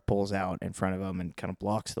truck pulls out in front of him and kind of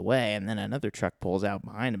blocks the way, and then another truck pulls out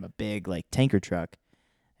behind him, a big like tanker truck,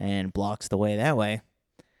 and blocks the way that way.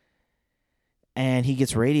 And he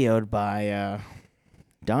gets radioed by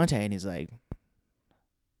Dante, and he's like,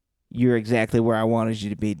 "You're exactly where I wanted you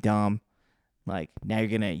to be, Dom. Like, now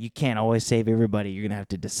you can't always save everybody. You're gonna have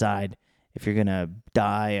to decide if you're gonna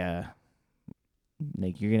die,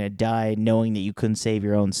 like you're gonna die knowing that you couldn't save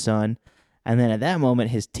your own son." And then at that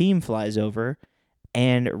moment, his team flies over,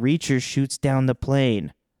 and Reacher shoots down the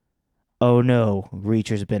plane. Oh no,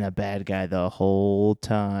 Reacher's been a bad guy the whole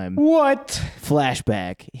time. What?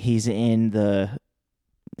 Flashback. He's in the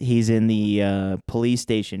police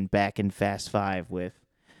station back in Fast 5 with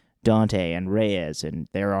Dante and Reyes, and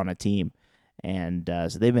they're on a team. And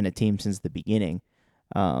so they've been a team since the beginning.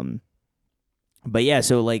 But yeah,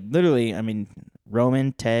 so like literally, I mean,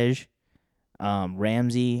 Roman, Tej,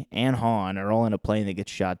 Ramsey, and Han are all in a plane that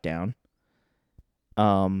gets shot down.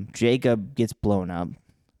 Jacob gets blown up.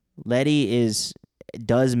 Letty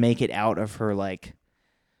does make it out of her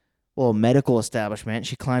medical establishment.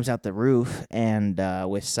 She climbs out the roof and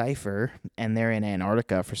with Cypher, and they're in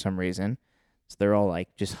Antarctica for some reason. So they're all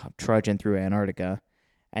like just trudging through Antarctica.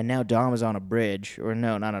 And now Dom is on a bridge, or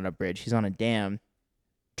no, not on a bridge. He's on a dam,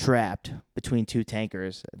 trapped between two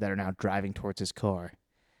tankers that are now driving towards his car.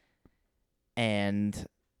 And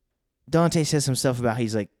Dante says some stuff about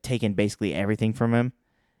he's like taking basically everything from him,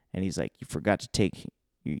 and he's like, "You forgot to take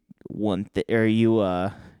one, you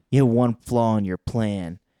had one flaw in your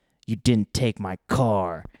plan. You didn't take my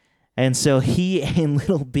car." And so he and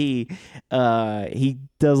Little B, he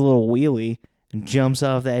does a little wheelie and jumps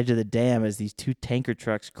off the edge of the dam as these two tanker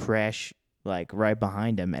trucks crash like right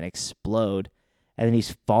behind him and explode. And then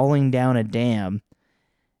he's falling down a dam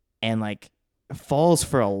and like falls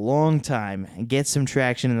for a long time and gets some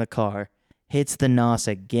traction in the car, hits the NOS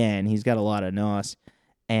again. He's got a lot of NOS,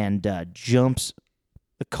 and jumps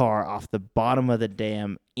the car off the bottom of the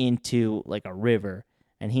dam into like a river.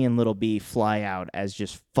 And he and Little B fly out as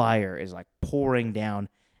just fire is like pouring down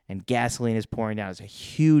and gasoline is pouring down. It's a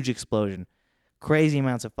huge explosion. Crazy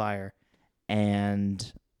amounts of fire.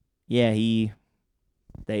 And yeah, they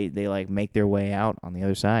like make their way out on the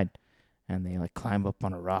other side, and they like climb up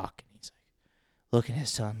on a rock, and he's like looking at his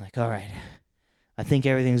son like, "All right, I think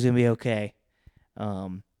everything's gonna be okay."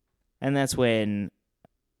 And that's when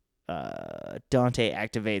Dante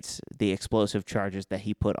activates the explosive charges that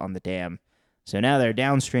he put on the dam. So now they're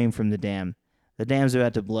downstream from the dam. The dam's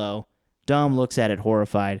about to blow. Dom looks at it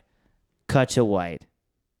horrified. Cut to white.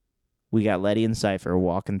 We got Letty and Cypher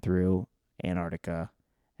walking through Antarctica.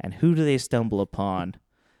 And who do they stumble upon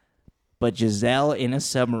but Giselle in a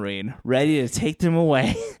submarine, ready to take them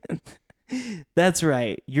away? That's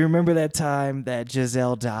right. You remember that time that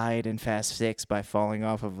Giselle died in Fast 6 by falling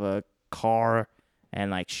off of a car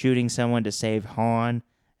and like shooting someone to save Han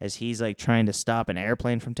as he's like trying to stop an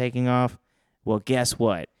airplane from taking off? Well, guess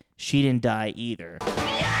what? She didn't die either.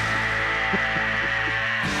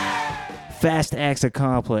 Fast X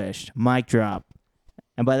accomplished. Mic drop.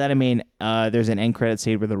 And by that I mean there's an end credit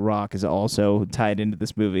scene where The Rock is also tied into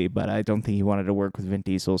this movie, but I don't think he wanted to work with Vin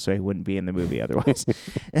Diesel, so he wouldn't be in the movie otherwise.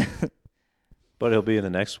 But he'll be in the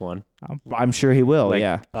next one. I'm sure he will, Like,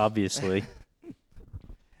 yeah. Obviously. I'm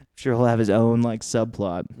sure he'll have his own like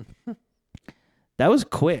subplot. That was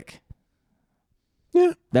quick.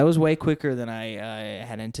 Yeah. That was way quicker than I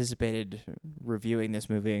had anticipated reviewing this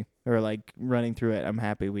movie or like running through it. I'm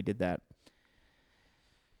happy we did that.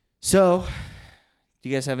 So, do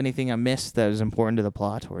you guys have anything I missed that was important to the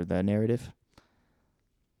plot or the narrative?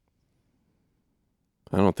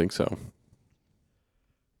 I don't think so.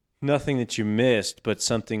 Nothing that you missed, but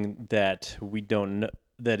something that we don't know,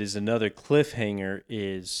 that is another cliffhanger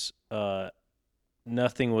is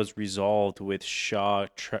nothing was resolved with Shaw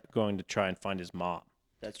going to try and find his mom.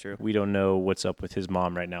 That's true. We don't know what's up with his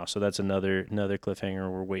mom right now, so that's another cliffhanger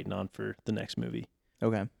we're waiting on for the next movie.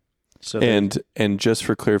 Okay. So And just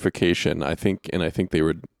for clarification, I think they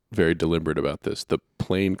were very deliberate about this. The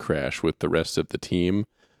plane crash with the rest of the team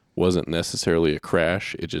wasn't necessarily a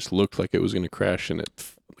crash. It just looked like it was going to crash, and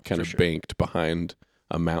it kind of banked behind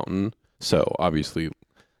a mountain. So obviously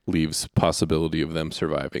leaves possibility of them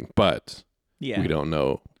surviving, but we don't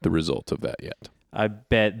know the result of that yet. I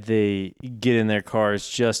bet they get in their cars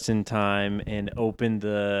just in time and open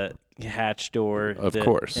the hatch door. Of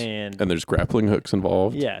course. And there's grappling hooks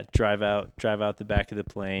involved. yeah, drive out the back of the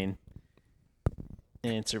plane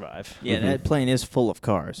and survive. Yeah, that plane is full of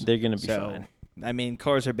cars. They're going to be fine. I mean,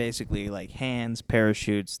 cars are basically like hands,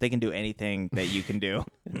 parachutes. They can do anything that you can do.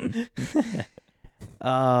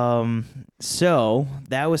 So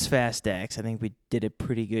that was Fast X. I think we did a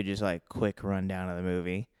pretty good, just like quick rundown of the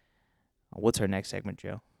movie. What's our next segment,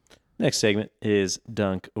 Joe? Next segment is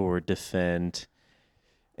Dunk or Defend.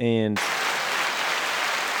 And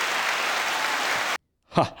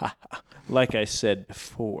like I said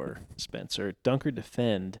before, Spencer, Dunk or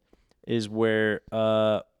Defend is where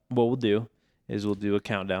what we'll do is we'll do a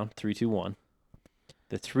countdown, 3, 2, 1.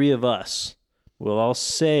 The three of us will all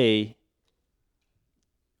say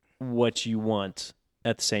what you want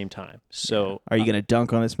at the same time. So are you going to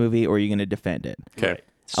dunk on this movie or are you going to defend it? Okay. Right.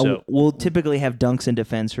 So we'll typically have dunks and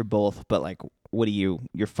defends for both, but like, what are your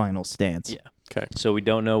final stance? yeah. Okay. So we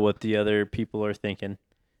don't know what the other people are thinking,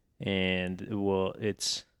 and we'll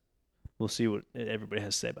see what everybody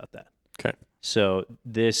has to say about that. Okay. So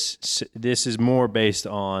this is more based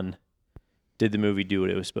on, did the movie do what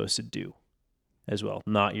it was supposed to do, as well,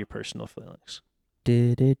 not your personal feelings.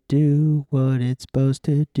 Did it do what it's supposed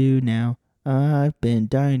to do now? I've been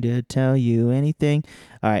dying to tell you anything.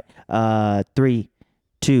 All right. 3,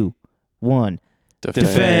 2, 1.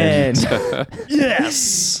 Defend.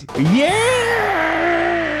 Yes. Yeah!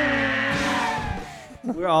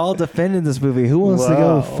 We're all defending this movie. Who wants to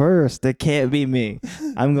go Wow. first? It can't be me.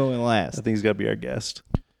 I'm going last. I think he's got to be our guest.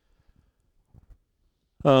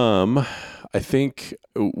 I think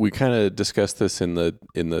we kind of discussed this in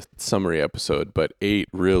the summary episode, but 8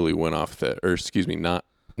 really went off not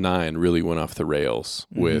 9 really went off the rails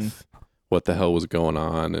with what the hell was going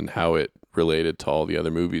on and how it related to all the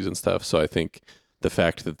other movies and stuff. So I think the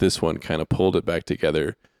fact that this one kind of pulled it back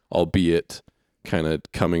together, albeit kind of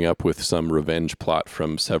coming up with some revenge plot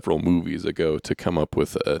from several movies ago to come up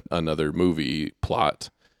with another movie plot,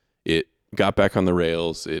 it got back on the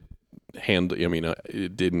rails. We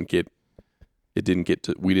didn't get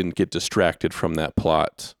distracted from that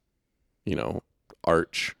plot,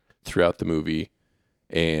 arch throughout the movie.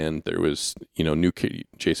 And there was,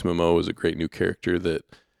 Jason Momoa was a great new character that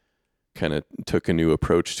kind of took a new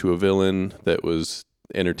approach to a villain that was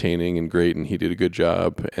entertaining and great, and he did a good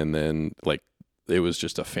job. And then, it was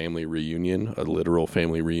just a family reunion, a literal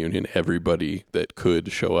family reunion. Everybody that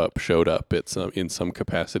could showed up in some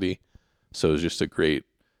capacity. So it was just a great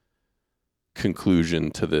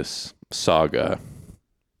conclusion to this saga,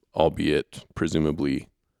 albeit presumably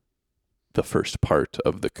the first part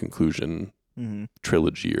of the conclusion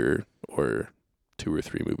trilogy or 2 or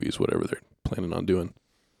 3 movies, whatever they're planning on doing.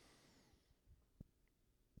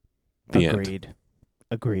 The end.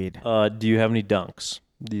 Agreed. Do you have any dunks?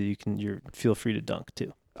 Feel free to dunk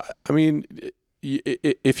too. I mean,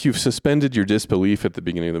 if you've suspended your disbelief at the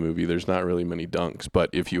beginning of the movie, there's not really many dunks.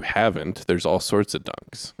 But if you haven't, there's all sorts of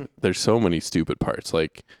dunks. There's so many stupid parts.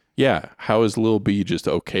 How is Lil B just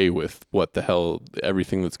okay with what the hell,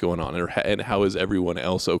 everything that's going on? And how is everyone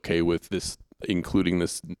else okay with this, including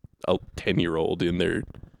this 10-year-old in their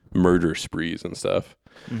murder sprees and stuff?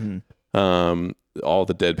 All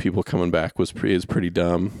the dead people coming back is pretty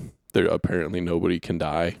dumb. There apparently nobody can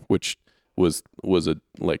die, which was a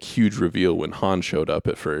huge reveal when Han showed up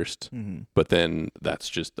at first. But then that's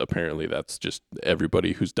just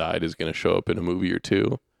everybody who's died is going to show up in a movie or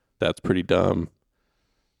two. That's pretty dumb.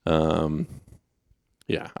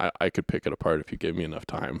 Yeah, I could pick it apart if you give me enough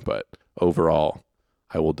time, but overall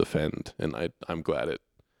I will defend, and I'm glad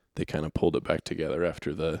they kind of pulled it back together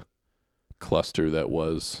after the cluster that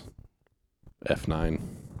was F9.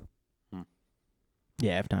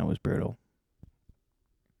 Yeah, F9 was brutal.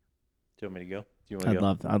 Do you want me to go? Do you want to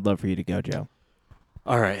go? I'd love for you to go, Joe.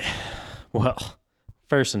 All right. Well,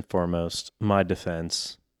 first and foremost, my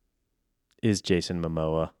defense is Jason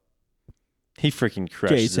Momoa. He freaking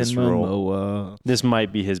crushed this role. This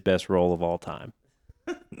might be his best role of all time.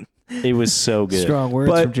 It was so good. Strong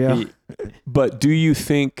words from Joe. But do you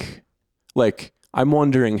think, I'm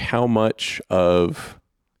wondering how much of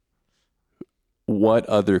what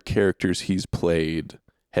other characters he's played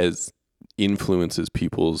influences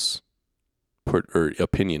people's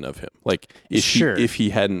opinion of him. If he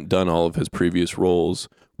hadn't done all of his previous roles,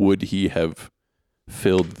 would he have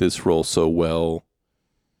filled this role so well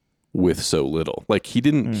with so little? He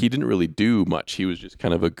didn't really do much. He was just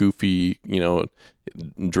kind of a goofy,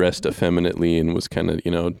 dressed effeminately and was kind of,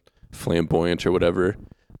 flamboyant or whatever.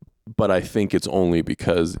 But I think it's only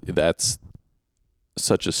because that's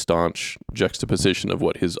such a staunch juxtaposition of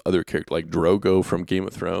what his other character, like Drogo from Game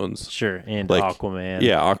of Thrones. Sure, and Aquaman.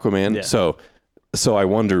 Yeah, Aquaman. Yeah. So So I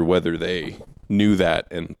wonder whether they knew that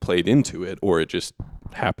and played into it, or it just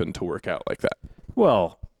happened to work out like that.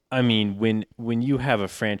 Well, I mean, when you have a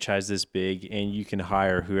franchise this big and you can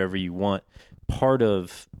hire whoever you want, part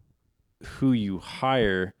of who you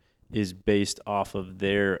hire is based off of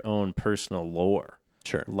their own personal lore.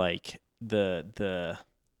 Sure. Like the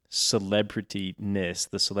celebrityness,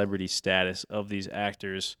 the celebrity status of these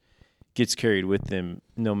actors gets carried with them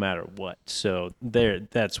no matter what. So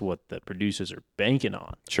that's what the producers are banking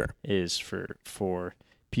on. Sure. Is for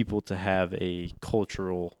people to have a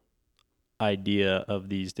cultural idea of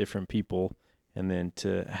these different people, and then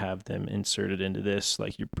to have them inserted into this,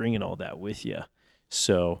 like you're bringing all that with you.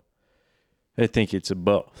 So I think it's a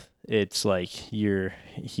both. It's like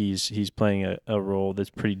he's playing a role that's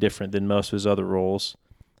pretty different than most of his other roles,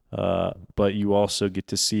 but you also get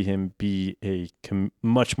to see him be a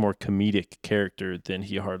much more comedic character than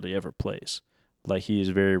he hardly ever plays. Like, he is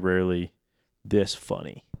very rarely this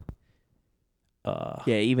funny.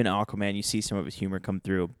 Yeah, even Aquaman, you see some of his humor come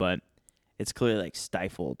through, but it's clearly like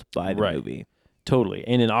stifled by the movie. Totally.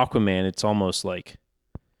 And in Aquaman, it's almost like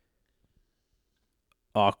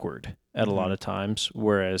awkward at a lot of times,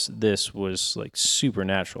 whereas this was like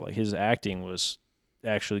supernatural. Like, his acting was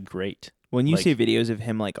actually great. When you Like- see videos of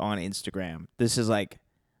him like on Instagram, this is like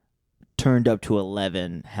turned up to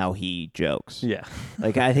 11 how he jokes. Yeah.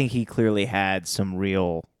 Like, I think he clearly had some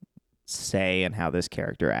real say in how this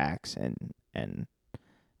character acts and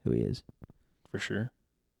who he is. For sure.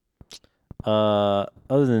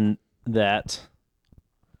 Other than that,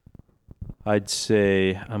 I'd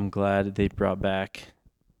say I'm glad they brought back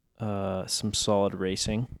some solid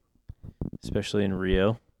racing, especially in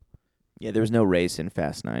Rio. Yeah, there was no race in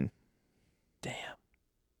Fast 9. Damn.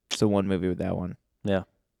 It's the one movie with that one. Yeah.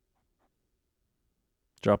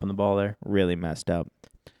 Dropping the ball there. Really messed up.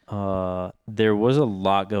 There was a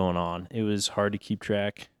lot going on. It was hard to keep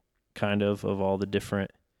track, kind of all the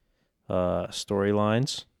different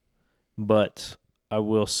storylines. But I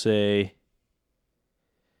will say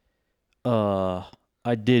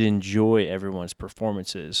I did enjoy everyone's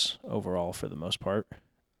performances overall for the most part.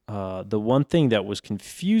 The one thing that was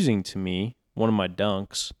confusing to me, one of my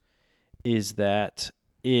dunks, is that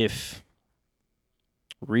if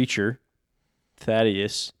Reacher,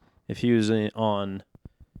 Thaddeus, if he was on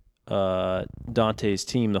Dante's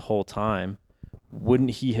team the whole time,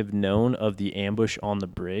 wouldn't he have known of the ambush on the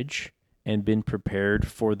bridge and been prepared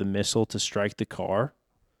for the missile to strike the car?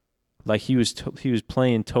 Like, he was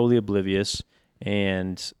playing totally oblivious,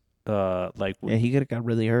 and Yeah, he could have got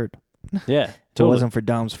really hurt. yeah, If it totally. wasn't for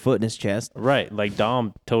Dom's foot in his chest. Right, like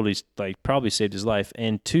Dom totally like probably saved his life.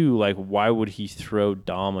 And two, like, why would he throw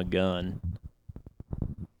Dom a gun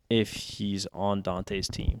if he's on Dante's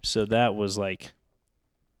team? So that was like,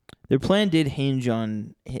 Their plan did hinge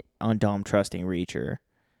on Dom trusting Reacher.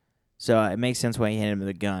 So it makes sense why he hit him with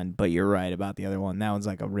a gun, but you're right about the other one. That one's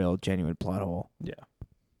like a real genuine plot hole. yeah.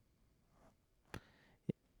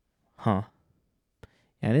 Huh.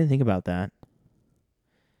 Yeah, I didn't think about that.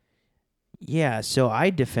 Yeah, so I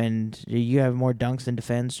defend. You have more dunks than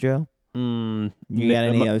defends, Joe? You got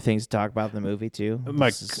any other things to talk about in the movie, too?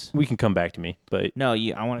 We can come back to me, but No,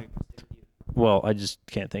 I want to. well, I just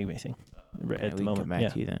can't think of anything right at the we can moment. come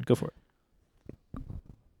back to you then. Go for it.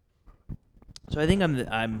 So I think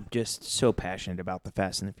I'm just so passionate about the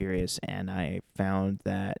Fast and the Furious, and I found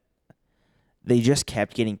that they just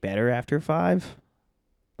kept getting better after 5.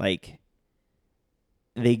 Like,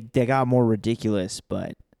 they got more ridiculous,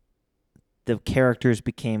 but the characters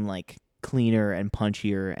became like cleaner and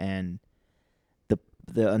punchier, and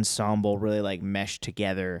the ensemble really like meshed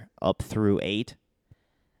together up through 8.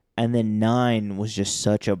 And then 9 was just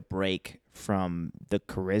such a break from the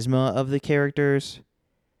charisma of the characters.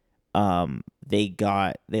 They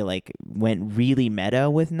like went really meta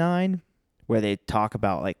with 9, where they talk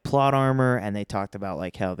about like plot armor, and they talked about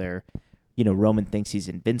like how they're, Roman thinks he's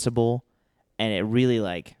invincible, and it really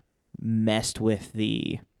like messed with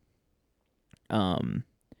the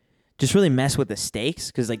just really messed with the stakes,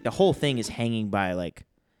 because like the whole thing is hanging by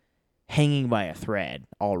a thread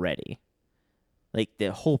already. Like,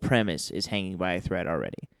 the whole premise is hanging by a thread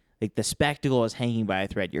already. Like, the spectacle is hanging by a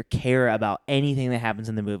thread. Your care about anything that happens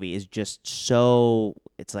in the movie is just so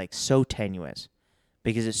tenuous,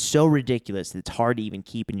 because it's so ridiculous that it's hard to even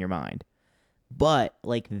keep in your mind. But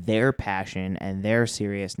like, their passion and their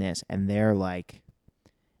seriousness and their like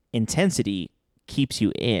intensity keeps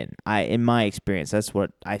you in my experience. That's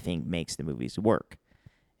what I think makes the movies work,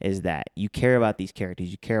 is that you care about these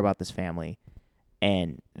characters, you care about this family,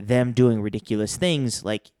 and them doing ridiculous things.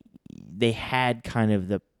 Like, they had kind of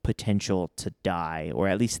the potential to die, or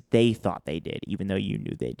at least they thought they did, even though you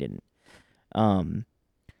knew they didn't. Um,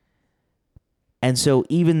 and so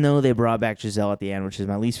even though they brought back Giselle at the end, which is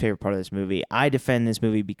my least favorite part of this movie, I defend this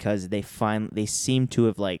movie because they seem to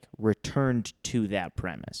have like returned to that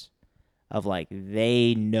premise of like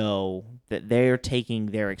they know that they're taking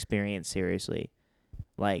their experience seriously.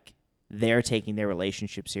 Like they're taking their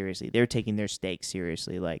relationship seriously. They're taking their stakes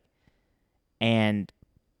seriously. Like, and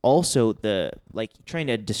also the like trying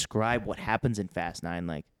to describe what happens in Fast 9,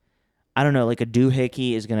 like I don't know, like a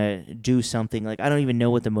doohickey is gonna do something. Like I don't even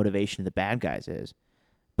know what the motivation of the bad guys is,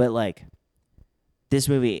 but like this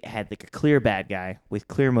movie had like a clear bad guy with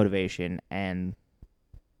clear motivation, and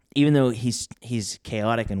even though he's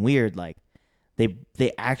chaotic and weird, like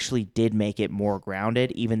they actually did make it more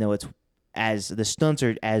grounded, even though it's as the stunts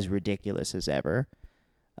are as ridiculous as ever,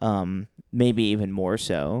 maybe even more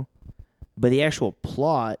so, but the actual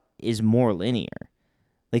plot is more linear.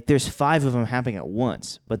 Like there's 5 of them happening at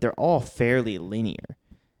once, but they're all fairly linear.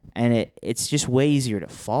 And it's just way easier to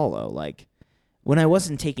follow. Like when I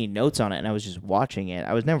wasn't taking notes on it and I was just watching it,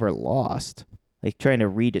 I was never lost. Like trying to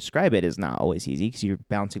re-describe it is not always easy because you're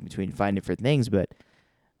bouncing between 5 different things, but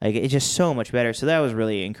like it's just so much better. So that was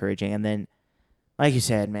really encouraging. And then, like you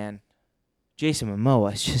said, man, Jason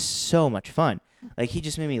Momoa is just so much fun. Like he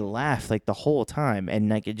just made me laugh like the whole time, and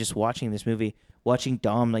like just watching this movie, watching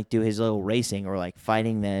Dom like do his little racing or like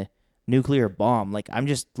fighting the nuclear bomb, like I'm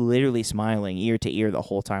just literally smiling ear to ear the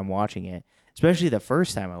whole time watching it. Especially the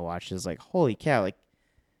first time I watched it, was like, holy cow! Like,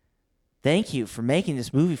 thank you for making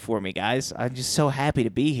this movie for me, guys. I'm just so happy to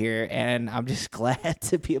be here, and I'm just glad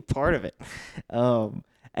to be a part of it.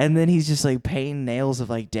 And then he's just like painting nails of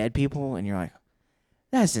like dead people, and you're like,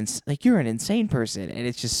 like you're an insane person, and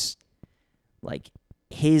it's just like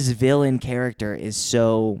his villain character is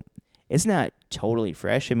so it's not totally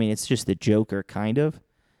fresh. I mean, it's just the Joker kind of.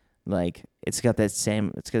 Like it's got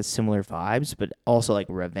similar vibes, but also like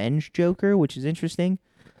revenge Joker, which is interesting.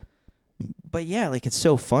 But yeah, like it's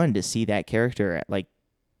so fun to see that character. Like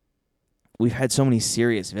we've had so many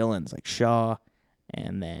serious villains like Shaw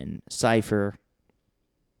and then Cypher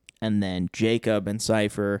and then Jacob and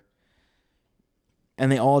Cypher,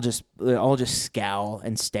 and they all just scowl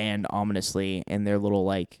and stand ominously in their little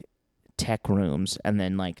like tech rooms and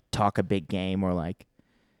then like talk a big game or like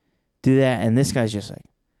do that. And this guy's just like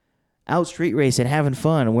out street racing, having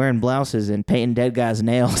fun, and wearing blouses and painting dead guys'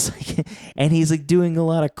 nails. And he's like doing a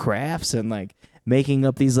lot of crafts and like making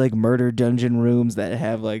up these like murder dungeon rooms that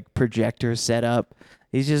have like projectors set up.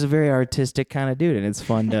 He's just a very artistic kind of dude, and it's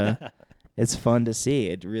fun to it's fun to see.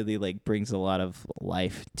 It really like brings a lot of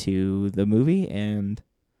life to the movie. And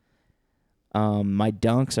my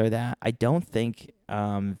dunks are that I don't think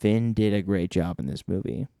Vin did a great job in this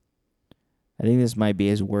movie. I think this might be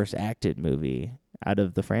his worst acted movie out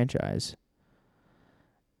of the franchise.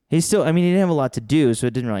 He didn't have a lot to do, so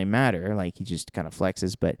it didn't really matter. Like, he just kind of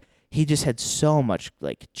flexes, but he just had so much,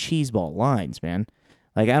 like, cheeseball lines, man.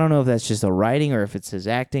 Like, I don't know if that's just the writing or if it's his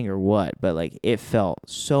acting or what, but, like, it felt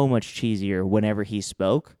so much cheesier whenever he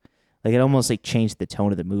spoke. Like, it almost, like, changed the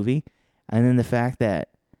tone of the movie. And then the fact that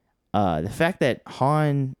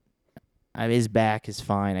Han is back is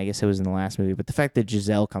fine. I guess it was in the last movie, but the fact that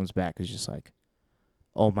Giselle comes back is just like,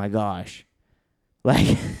 oh my gosh.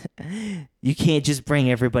 Like, you can't just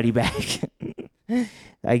bring everybody back.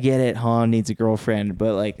 I get it, Han needs a girlfriend,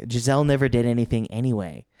 but, like, Giselle never did anything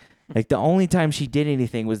anyway. Like, the only time she did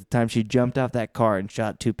anything was the time she jumped off that car and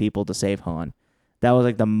shot 2 people to save Han. That was,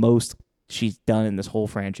 like, the most she's done in this whole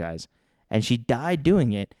franchise. And she died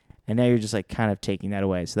doing it, and now you're just, like, kind of taking that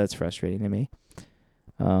away, so that's frustrating to me.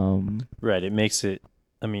 Right, it makes it,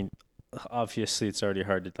 I mean, obviously it's already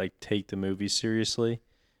hard to, like, take the movie seriously,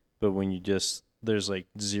 but when you just... there's like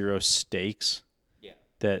zero stakes. Yeah.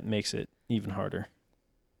 That makes it even harder.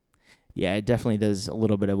 Yeah, it definitely does a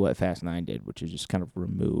little bit of what Fast 9 did, which is just kind of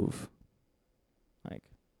remove. Like,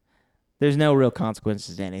 there's no real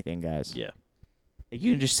consequences to anything, guys. Yeah. Like,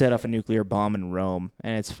 you can just set off a nuclear bomb in Rome,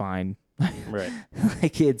 and it's fine. Right.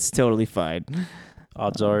 Like, it's totally fine.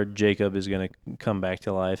 Odds are Jacob is going to come back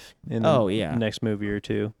to life in the next movie or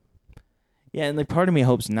two. Yeah, and like part of me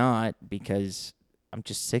hopes not, because I'm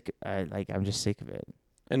just sick. I'm just sick of it.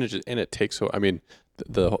 And it takes so. I mean,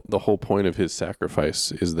 the whole point of his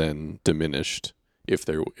sacrifice is then diminished if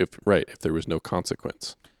there was no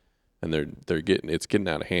consequence, and it's getting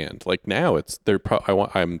out of hand. Like now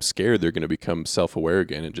I'm scared they're going to become self-aware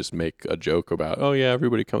again and just make a joke about, oh yeah,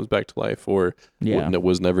 everybody comes back to life, or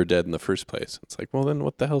was never dead in the first place. It's like, well then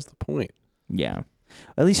what the hell's the point? Yeah,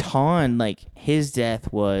 at least Han, like his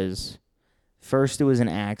death was first it was an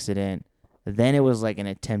accident. Then it was like an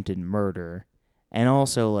attempted murder. And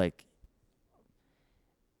also like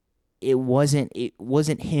it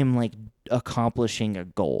wasn't him like accomplishing a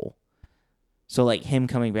goal. So like him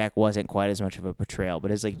coming back wasn't quite as much of a portrayal, but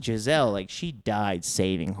it's like Giselle, like she died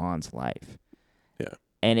saving Han's life. Yeah.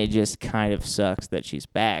 And it just kind of sucks that she's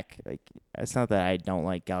back. Like it's not that I don't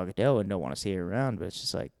like Gal Gadot and don't want to see her around, but it's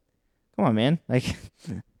just like, come on, man. Like,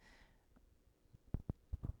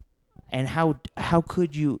 and how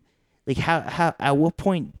could you, like how at what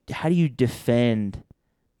point how do you defend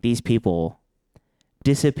these people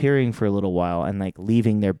disappearing for a little while and like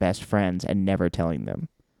leaving their best friends and never telling them?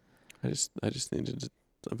 I just needed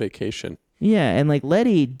a vacation. Yeah, and like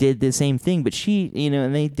Letty did the same thing, but she,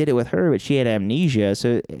 and they did it with her, but she had amnesia,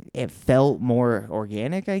 so it felt more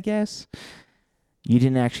organic, I guess. You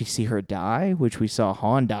didn't actually see her die, which we saw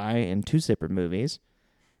Han die in 2 separate movies.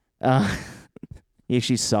 You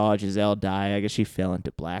actually saw Giselle die. I guess she fell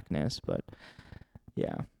into blackness, but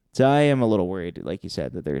yeah. So I am a little worried, like you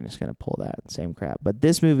said, that they're just going to pull that same crap. But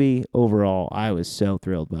this movie, overall, I was so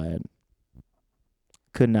thrilled by it.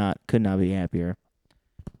 Could not be happier.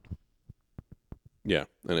 Yeah,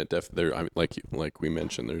 and it definitely, I mean, like we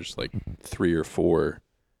mentioned, there's like 3 or 4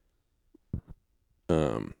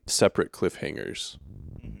 separate cliffhangers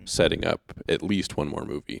setting up at least one more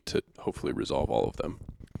movie to hopefully resolve all of them.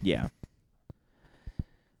 Yeah.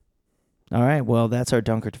 All right, well, that's our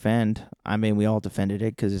Dunker Defend. I mean, we all defended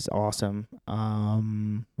it because it's awesome.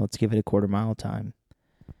 Let's give it a quarter mile time.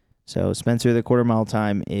 So, Spencer, the quarter mile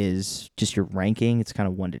time is just your ranking. It's kind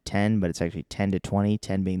of 1 to 10, but it's actually 10 to 20,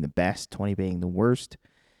 10 being the best, 20 being the worst.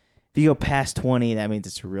 If you go past 20, that means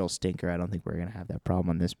it's a real stinker. I don't think we're going to have that problem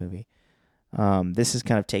on this movie. This is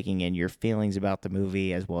kind of taking in your feelings about the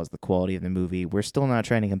movie as well as the quality of the movie. We're still not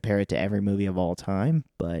trying to compare it to every movie of all time,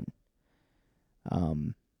 but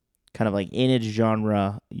kind of like in its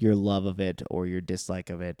genre, your love of it or your dislike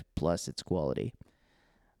of it, plus its quality.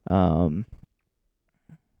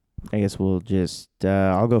 I guess we'll just,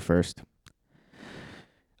 I'll go first.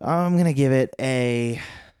 I'm going to give it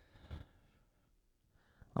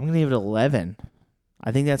 11.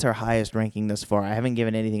 I think that's our highest ranking thus far. I haven't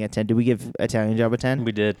given anything a 10. Did we give Italian Job a 10?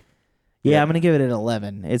 We did. Yeah, I'm going to give it an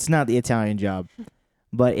 11. It's not the Italian Job,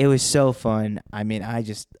 but it was so fun. I mean, I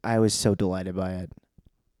was so delighted by it.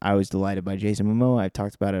 I was delighted by Jason Momoa. I've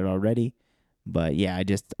talked about it already. But yeah,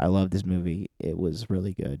 I love this movie. It was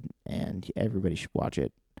really good, and everybody should watch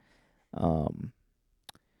it.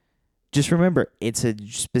 Just remember, it's a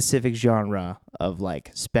specific genre of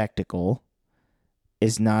like spectacle.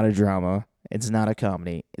 It's not a drama. It's not a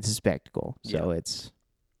comedy. It's a spectacle. So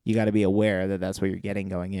you got to be aware that that's what you're getting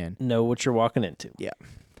going in. Know what you're walking into. Yeah.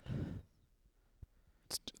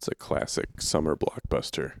 It's a classic summer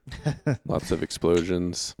blockbuster. Lots of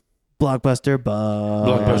explosions. Blockbuster Buffs.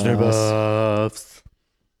 Blockbuster Buffs.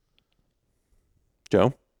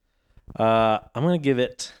 Joe? I'm going to give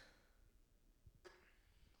it...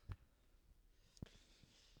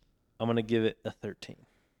 a 13.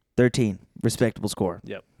 13. Respectable score.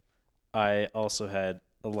 Yep. I also had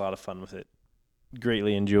a lot of fun with it.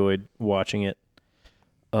 Greatly enjoyed watching it.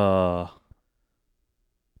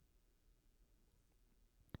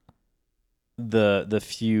 The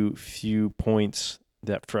few points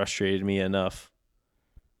that frustrated me enough,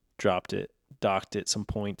 docked it some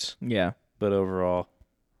points. Yeah. But overall,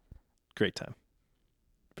 great time.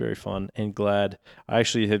 Very fun and glad. I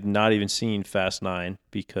actually have not even seen Fast 9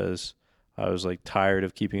 because I was like tired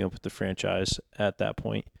of keeping up with the franchise at that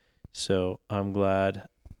point. So I'm glad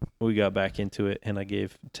we got back into it, and I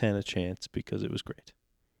gave 10 a chance because it was great.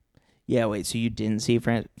 Yeah, wait, so you didn't see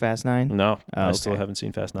Fast 9? No, Oh, I still okay. haven't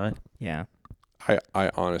seen Fast 9. Yeah. I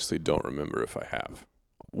honestly don't remember if I have.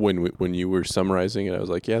 When you were summarizing it, I was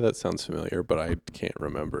like, yeah, that sounds familiar, but I can't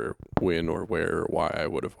remember when or where or why I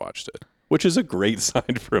would have watched it. Which is a great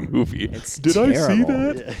sign for a movie. It's Did I see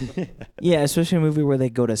terrible. that? Yeah, especially a movie where they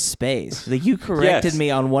go to space. Like you corrected Yes.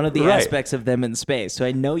 me on one of the Right. aspects of them in space, so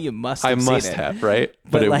I know you must have I seen must it. have, right?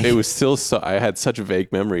 But But like- it was still so. I had such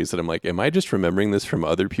vague memories that I'm like, am I just remembering this from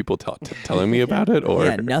other people telling me about it, or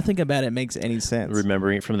Yeah, nothing about it makes any sense.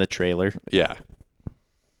 Remembering it from the trailer. yeah?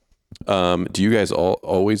 Do you guys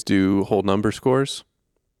always do whole number scores?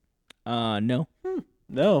 No.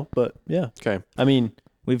 No, but yeah. Okay. I mean,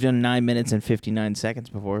 We've done 9 minutes and 59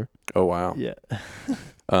 seconds before. Oh wow. yeah.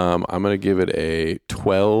 I'm gonna give it a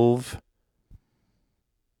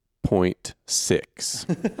 12.6.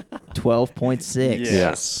 12.6.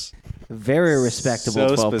 Yes. Very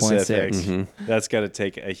respectable So 12.6. specific. Mm-hmm. That's got to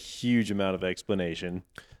take a huge amount of explanation.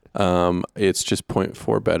 It's just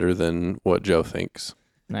 0.4 better than what Joe thinks,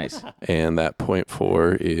 Nice. and that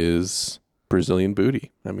 0.4 is Brazilian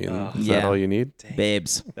booty. I mean, Oh. is Yeah. that all you need?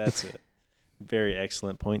 Babes. That's it. Very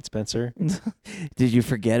excellent point, Spencer. Did you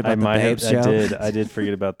forget about I the might babes have. show? I did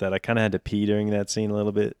forget about that. I kind of had to pee during that scene a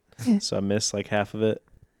little bit, so I missed like half of it.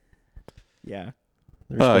 Yeah.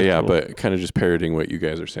 Oh, yeah, Respectable. but kind of just parroting what you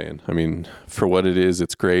guys are saying. I mean, for what it is,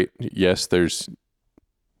 it's great. Yes, there's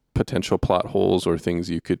potential plot holes or things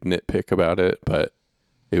you could nitpick about it, but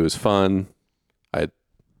it was fun. I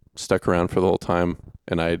stuck around for the whole time,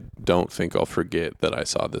 and I don't think I'll forget that I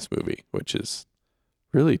saw this movie, which is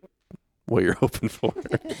really what you're hoping for.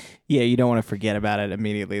 Yeah, you don't want to forget about it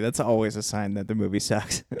immediately. That's always a sign that the movie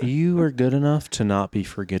sucks. You are good enough to not be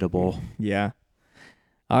forgettable. Yeah.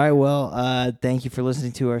 All right, well, thank you for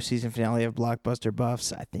listening to our season finale of Blockbuster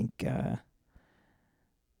Buffs. I think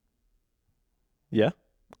Yeah.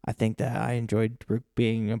 that I enjoyed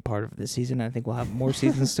being a part of this season. I think we'll have more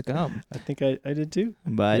seasons to come. I think I did too.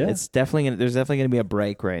 But Yeah. there's definitely gonna be a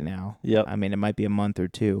break right now. Yep. I mean, it might be a month or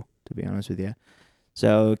two, to be honest with you.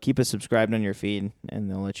 So keep us subscribed on your feed, and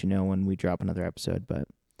they'll let you know when we drop another episode. But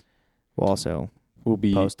we'll also We'll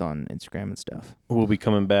be post on Instagram and stuff. we'll be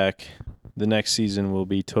coming back. The next season will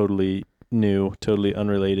be totally new, totally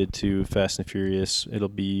unrelated to Fast and Furious. It'll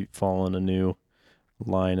be following a new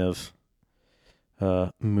line of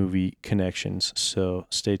movie connections. So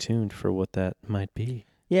stay tuned for what that might be.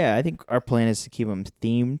 Yeah, I think our plan is to keep them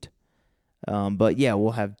themed. But yeah,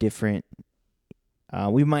 we'll have different.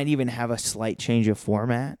 We might even have a slight change of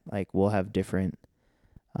format. Like we'll have different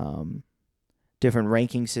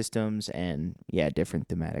ranking systems and different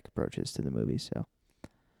thematic approaches to the movie. So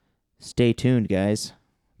stay tuned, guys.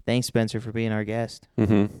 Thanks, Spencer, for being our guest.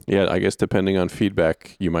 Mm-hmm. Yeah, I guess depending on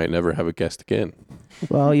feedback, you might never have a guest again.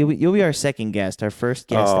 Well, you'll be our second guest. Our first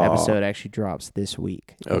guest Aw. episode actually drops this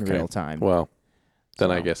week in Okay. real time. Well, then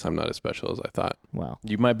I So, guess I'm not as special as I thought. Well,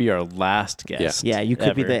 You might be our last guest. yeah, you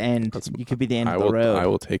could be ever. the end. That's- You could be the end I of the will. road. I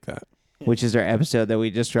will take that. Which is our episode that we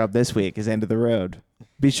just dropped this week, is End of the Road.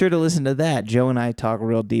 Be sure to listen to that. Joe and I talk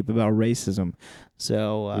real deep about racism.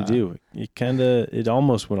 So We do. It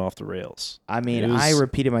almost went off the rails. I mean, It was- I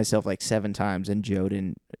repeated myself like 7 times, and Joe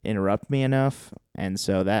didn't interrupt me enough, and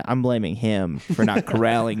so that I'm blaming him for not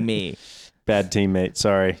corralling me. Bad teammate.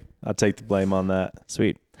 Sorry. I'll take the blame on that.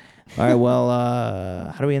 Sweet. All right. Well,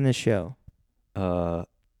 how do we end this show?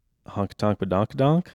 Honk tonk ba donk donk.